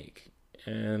to make.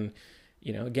 And,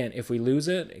 again, if we lose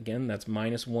it, again, that's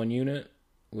minus 1 unit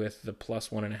with the plus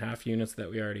 1.5 units that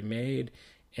we already made.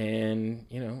 And,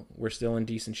 we're still in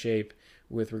decent shape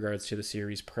with regards to the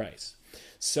series price.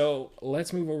 So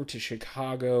let's move over to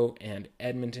Chicago and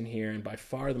Edmonton here, and by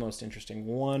far the most interesting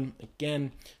one.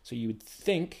 Again, so you would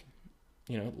think,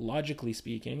 logically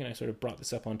speaking, and I sort of brought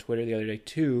this up on Twitter the other day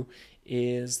too,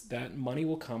 is that money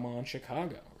will come on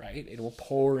Chicago, right? It will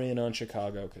pour in on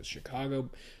Chicago because Chicago,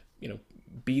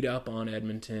 beat up on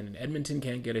Edmonton, and Edmonton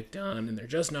can't get it done, and they're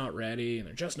just not ready, and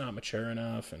they're just not mature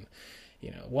enough, and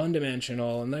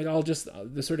one-dimensional, and like all just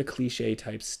the sort of cliche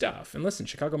type stuff. And listen,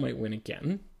 Chicago might win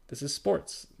again. This is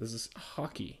sports. This is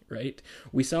hockey, right?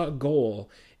 We saw a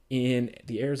goal in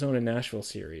the Arizona-Nashville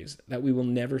series that we will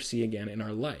never see again in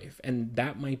our life. And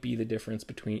that might be the difference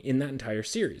in that entire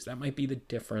series. That might be the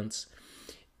difference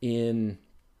it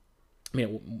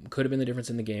could have been the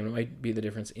difference in the game. It might be the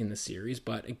difference in the series.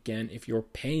 But again, if you're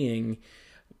paying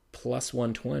plus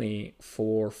 120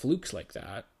 for flukes like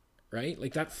that, right?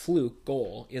 Like that fluke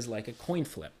goal is like a coin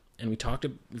flip. And we've talked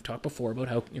before about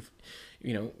how if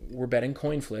we're betting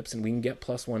coin flips and we can get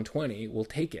plus 120, we'll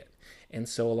take it. And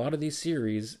so a lot of these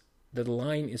series, the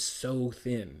line is so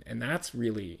thin, and that's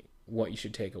really what you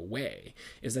should take away,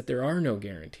 is that there are no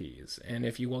guarantees. And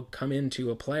if you will come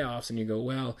into a playoffs and you go,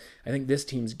 well, I think this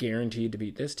team's guaranteed to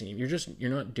beat this team,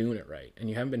 you're not doing it right, and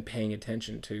you haven't been paying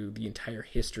attention to the entire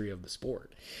history of the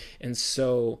sport. And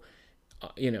so,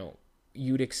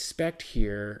 you'd expect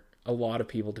here a lot of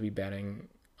people to be betting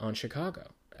on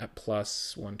Chicago at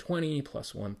plus 120,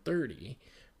 plus 130,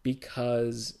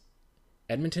 because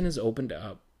Edmonton has opened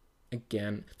up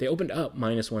again. They opened up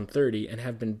minus 130 and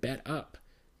have been bet up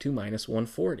to minus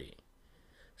 140.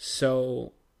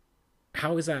 So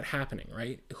how is that happening,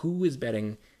 right? Who is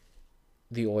betting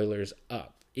the Oilers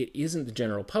up? It isn't the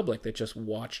general public that just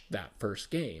watched that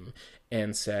first game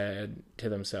and said to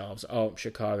themselves, oh,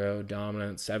 Chicago,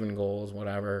 dominant, 7 goals,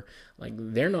 whatever. Like,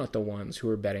 they're not the ones who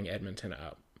are betting Edmonton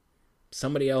up.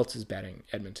 Somebody else is betting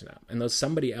Edmonton up. And those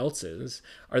somebody else's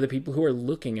are the people who are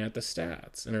looking at the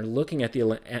stats and are looking at the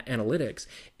analytics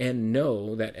and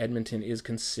know that Edmonton is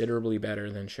considerably better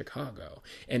than Chicago.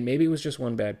 And maybe it was just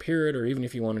one bad period, or even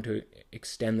if you wanted to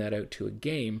extend that out to a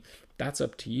game, that's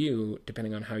up to you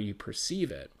depending on how you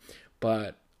perceive it.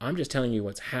 But I'm just telling you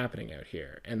what's happening out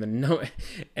here.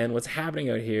 And what's happening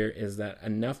out here is that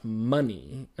enough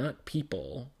money, not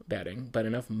people betting, but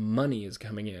enough money is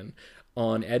coming in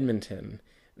on Edmonton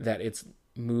that it's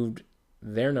moved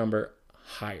their number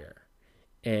higher.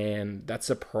 And that's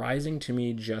surprising to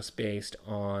me just based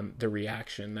on the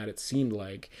reaction that it seemed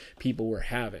like people were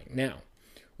having. Now,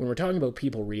 when we're talking about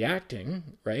people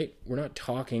reacting, right, we're not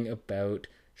talking about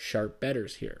sharp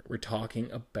bettors here. We're talking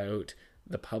about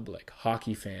the public,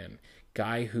 hockey fan,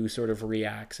 guy who sort of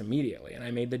reacts immediately. And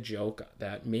I made the joke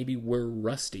that maybe we're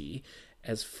rusty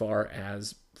as far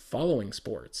as following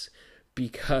sports,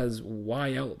 because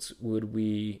why else would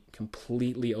we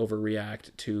completely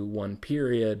overreact to one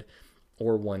period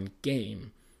or one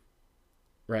game,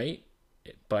 right?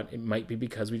 But it might be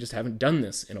because we just haven't done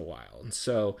this in a while. And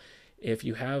so if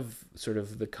you have sort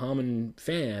of the common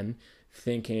fan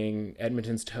thinking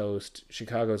Edmonton's toast,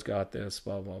 Chicago's got this,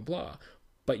 blah, blah, blah,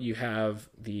 but you have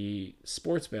the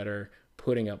sports bettor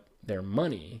putting up their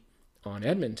money on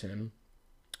Edmonton,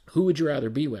 who would you rather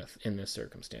be with in this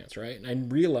circumstance, right? And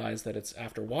I realize that it's,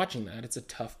 after watching that, it's a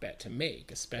tough bet to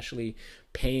make, especially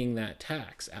paying that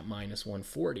tax at minus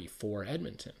 140 for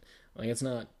Edmonton. Like, it's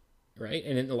not, right?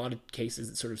 And in a lot of cases,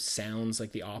 it sort of sounds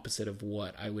like the opposite of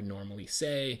what I would normally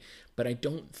say, but I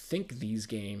don't think these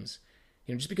games,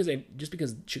 just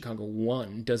because Chicago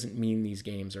won doesn't mean these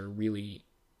games are really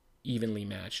evenly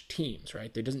matched teams,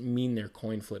 right? That doesn't mean they're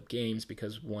coin flip games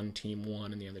because one team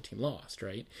won and the other team lost,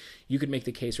 right? You could make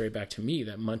the case right back to me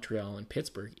that Montreal and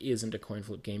Pittsburgh isn't a coin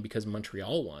flip game because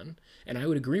Montreal won, and I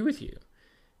would agree with you.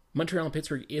 Montreal and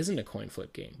Pittsburgh isn't a coin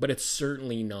flip game, but it's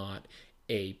certainly not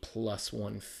a plus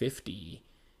 150,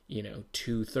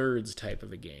 2/3 type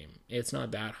of a game. It's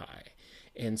not that high.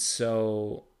 And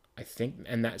so I think,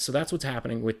 so that's what's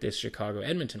happening with this Chicago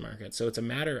Edmonton market. So it's a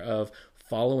matter of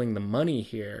following the money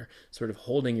here, sort of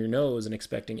holding your nose and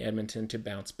expecting Edmonton to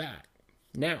bounce back.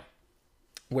 Now,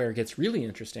 where it gets really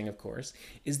interesting, of course,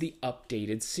 is the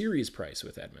updated series price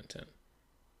with Edmonton,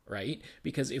 right?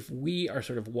 Because if we are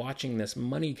sort of watching this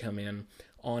money come in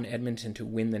on Edmonton to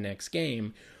win the next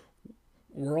game,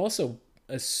 we're also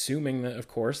assuming that, of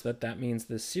course, that means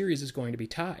the series is going to be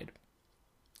tied.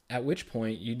 At which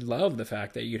point, you'd love the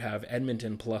fact that you'd have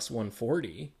Edmonton plus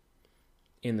 140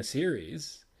 in the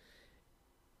series,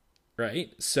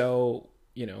 right? So,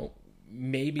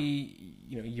 maybe,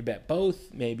 you bet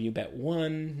both, maybe you bet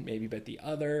one, maybe you bet the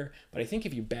other. But I think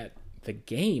if you bet the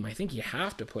game, I think you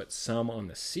have to put some on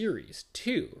the series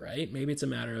too, right? Maybe it's a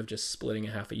matter of just splitting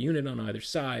a half a unit on either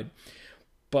side.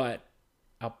 But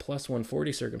a plus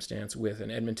 140 circumstance with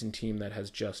an Edmonton team that has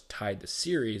just tied the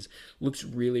series looks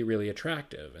really, really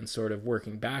attractive. And sort of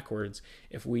working backwards,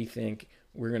 if we think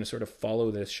we're going to sort of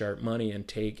follow this sharp money and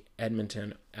take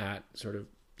Edmonton at sort of,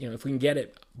 if we can get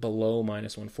it below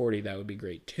minus 140, that would be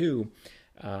great too.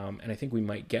 And I think we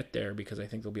might get there because I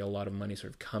think there'll be a lot of money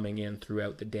sort of coming in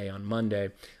throughout the day on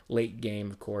Monday. Late game,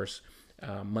 of course,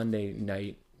 Monday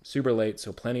night, super late,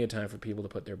 so plenty of time for people to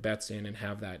put their bets in and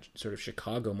have that sort of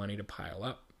Chicago money to pile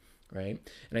up, right?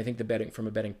 And I think from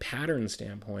a betting pattern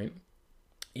standpoint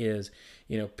is,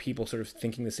 people sort of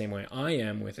thinking the same way I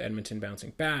am with Edmonton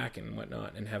bouncing back and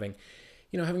whatnot, and having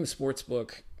the sports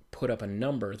book put up a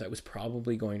number that was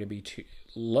probably going to be too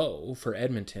low for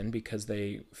Edmonton because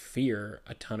they fear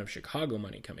a ton of Chicago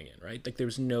money coming in, right? Like,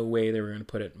 there's no way they were going to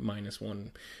put it minus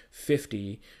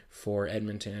 150 for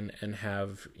Edmonton and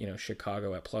have,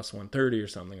 Chicago at plus 130 or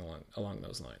something along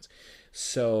those lines.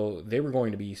 So they were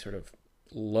going to be sort of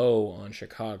low on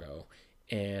Chicago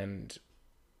and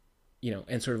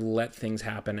sort of let things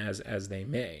happen as they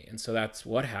may. And so that's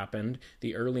what happened.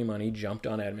 The early money jumped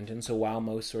on Edmonton. So while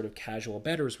most sort of casual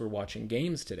bettors were watching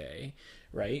games today,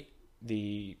 right,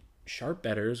 the sharp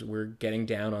bettors were getting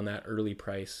down on that early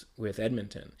price with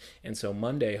Edmonton. And so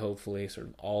Monday, hopefully, sort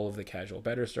of all of the casual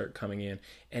bettors start coming in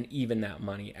and even that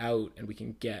money out, and we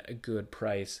can get a good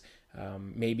price,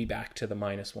 maybe back to the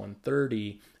minus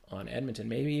 130 on Edmonton,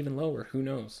 maybe even lower. Who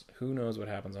knows? Who knows what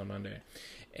happens on Monday?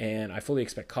 And I fully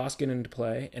expect Koskinen to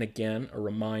play. And again, a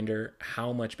reminder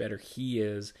how much better he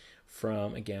is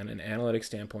from, again, an analytic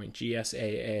standpoint,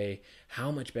 GSAA,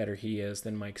 how much better he is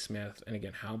than Mike Smith. And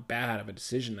again, how bad of a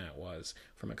decision that was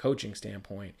from a coaching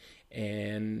standpoint.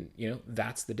 And,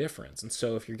 that's the difference. And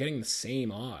so if you're getting the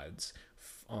same odds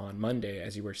on Monday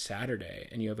as you were Saturday,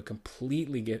 and you have a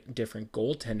completely different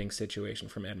goaltending situation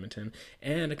from Edmonton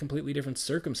and a completely different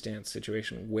circumstance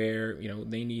situation where,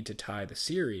 they need to tie the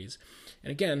series.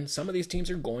 And again, some of these teams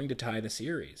are going to tie the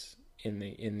series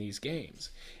in these games,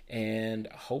 and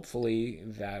hopefully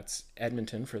that's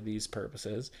Edmonton for these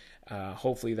purposes.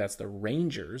 Hopefully that's the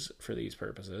Rangers for these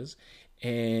purposes,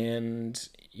 and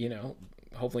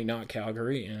hopefully not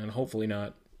Calgary, and hopefully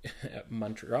not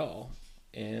Montreal,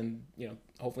 and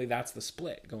hopefully that's the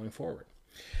split going forward.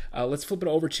 Let's flip it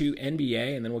over to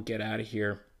NBA, and then we'll get out of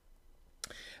here.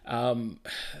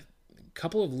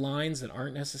 Couple of lines that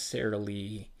aren't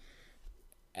necessarily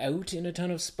out in a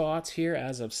ton of spots here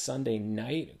as of Sunday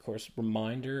night. Of course,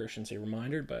 reminder, I shouldn't say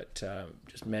reminder, but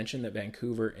just mention that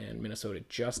Vancouver and Minnesota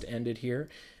just ended here.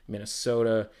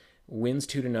 Minnesota wins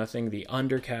 2-0. The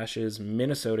under cashes,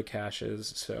 Minnesota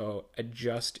cashes. So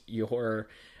adjust your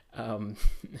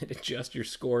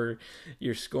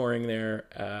scoring there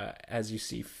as you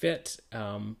see fit.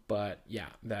 But yeah,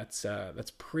 that's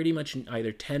pretty much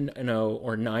either 10-0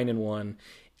 or 9-1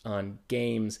 on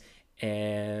games,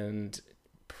 and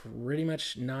pretty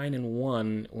much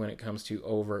 9-1 when it comes to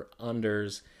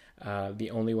over-unders.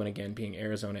 The only one, again, being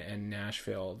Arizona and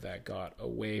Nashville that got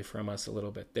away from us a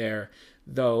little bit there.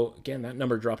 Though, again, that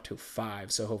number dropped to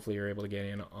 5, so hopefully you're able to get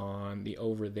in on the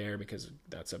over there, because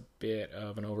that's a bit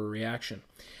of an overreaction,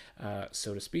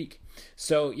 so to speak.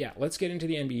 So, yeah, let's get into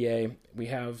the NBA. We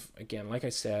have, again, like I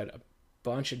said, a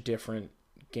bunch of different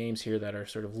games here that are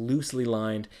sort of loosely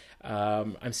lined.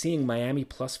 I'm seeing Miami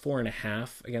plus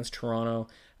 4.5 against Toronto.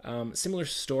 Similar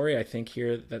story, I think,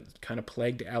 here that kind of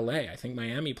plagued LA. I think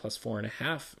Miami plus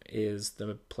 4.5 is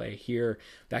the play here.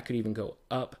 That could even go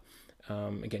up.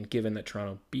 Again, given that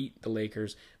Toronto beat the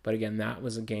Lakers. But again, that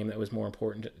was a game that was more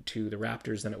important to the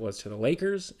Raptors than it was to the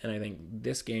Lakers. And I think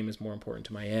this game is more important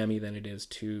to Miami than it is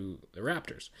to the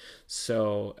Raptors.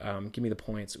 So give me the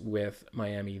points with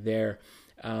Miami there.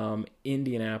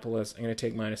 Indianapolis, I'm going to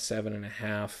take minus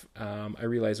 7.5. I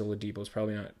realize Oladipo's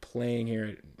probably not playing here.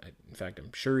 In fact,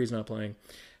 I'm sure he's not playing.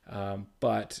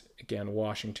 But again,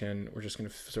 Washington, we're just going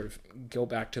to sort of go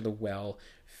back to the well,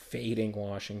 fading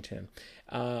Washington.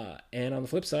 And on the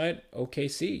flip side,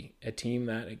 OKC, a team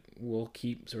that will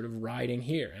keep sort of riding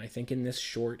here. And I think in this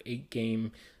short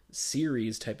 8-game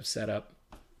series type of setup,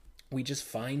 we just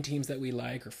find teams that we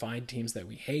like or find teams that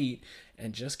we hate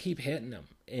and just keep hitting them.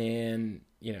 And,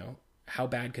 how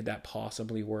bad could that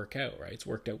possibly work out, right? It's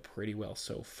worked out pretty well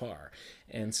so far.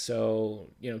 And so,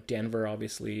 Denver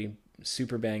obviously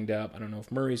super banged up. I don't know if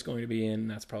Murray's going to be in.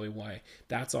 That's probably why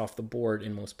that's off the board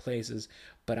in most places.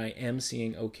 But I am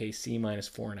seeing OKC minus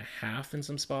 4.5 in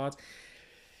some spots.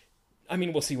 I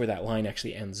mean, we'll see where that line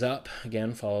actually ends up.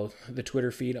 Again, follow the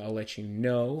Twitter feed. I'll let you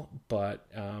know. But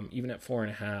even at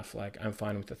 4.5, I'm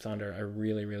fine with the Thunder. I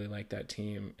really, really like that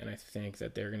team. And I think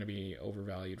that they're going to be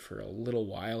overvalued for a little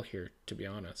while here, to be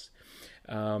honest.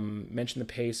 Mentioned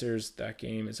the Pacers. That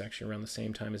game is actually around the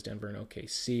same time as Denver and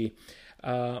OKC.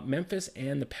 Memphis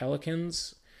and the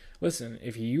Pelicans. Listen,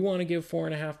 if you want to give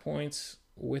 4.5 points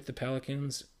with the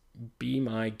Pelicans, be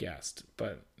my guest.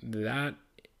 But that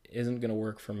isn't going to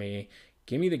work for me.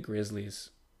 Give me the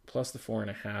Grizzlies plus the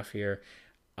 4.5 here.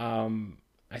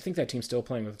 I think that team's still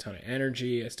playing with a ton of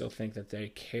energy. I still think that they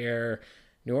care.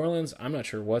 New Orleans, I'm not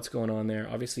sure what's going on there.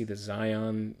 Obviously, the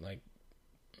Zion,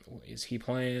 is he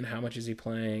playing? How much is he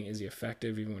playing? Is he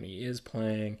effective even when he is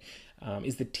playing?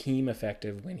 Is the team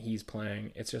effective when he's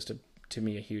playing? It's just to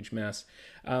me a huge mess.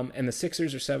 And the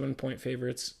Sixers are 7-point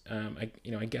favorites.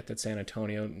 I get that San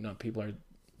Antonio,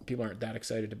 people aren't that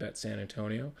excited to bet San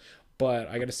Antonio, but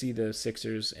I got to see the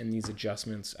Sixers and these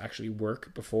adjustments actually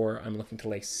work before I'm looking to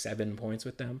lay 7 points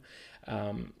with them.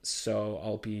 So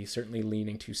I'll be certainly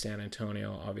leaning to San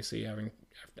Antonio, obviously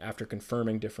after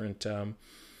confirming different,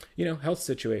 health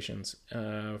situations,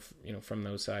 from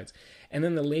those sides. And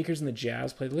then the Lakers and the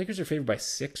Jazz play. The Lakers are favored by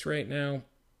 6 right now.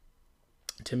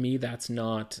 To me, that's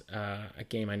not a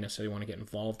game I necessarily want to get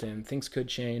involved in. Things could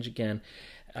change. Again,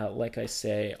 like I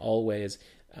say, always,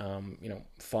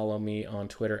 follow me on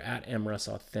Twitter at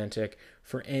mrussauthentic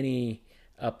for any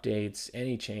updates,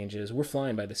 any changes. We're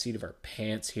flying by the seat of our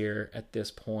pants here at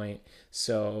this point.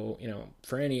 So,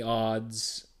 for any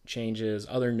odds, changes,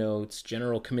 other notes,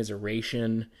 general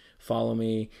commiseration, follow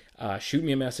me. Shoot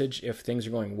me a message if things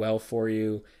are going well for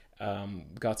you.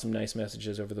 Got some nice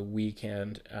messages over the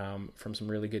weekend from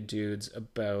some really good dudes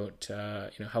about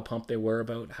how pumped they were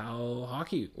about how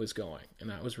hockey was going, and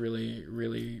that was really,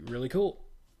 really, really cool.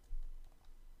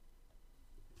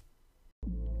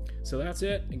 So that's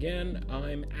it. Again,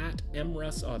 I'm at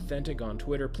mrusauthentic on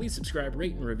Twitter. Please subscribe,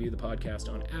 rate, and review the podcast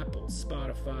on Apple,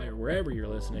 Spotify, or wherever you're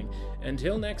listening.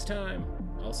 Until next time,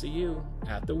 I'll see you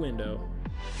at the window.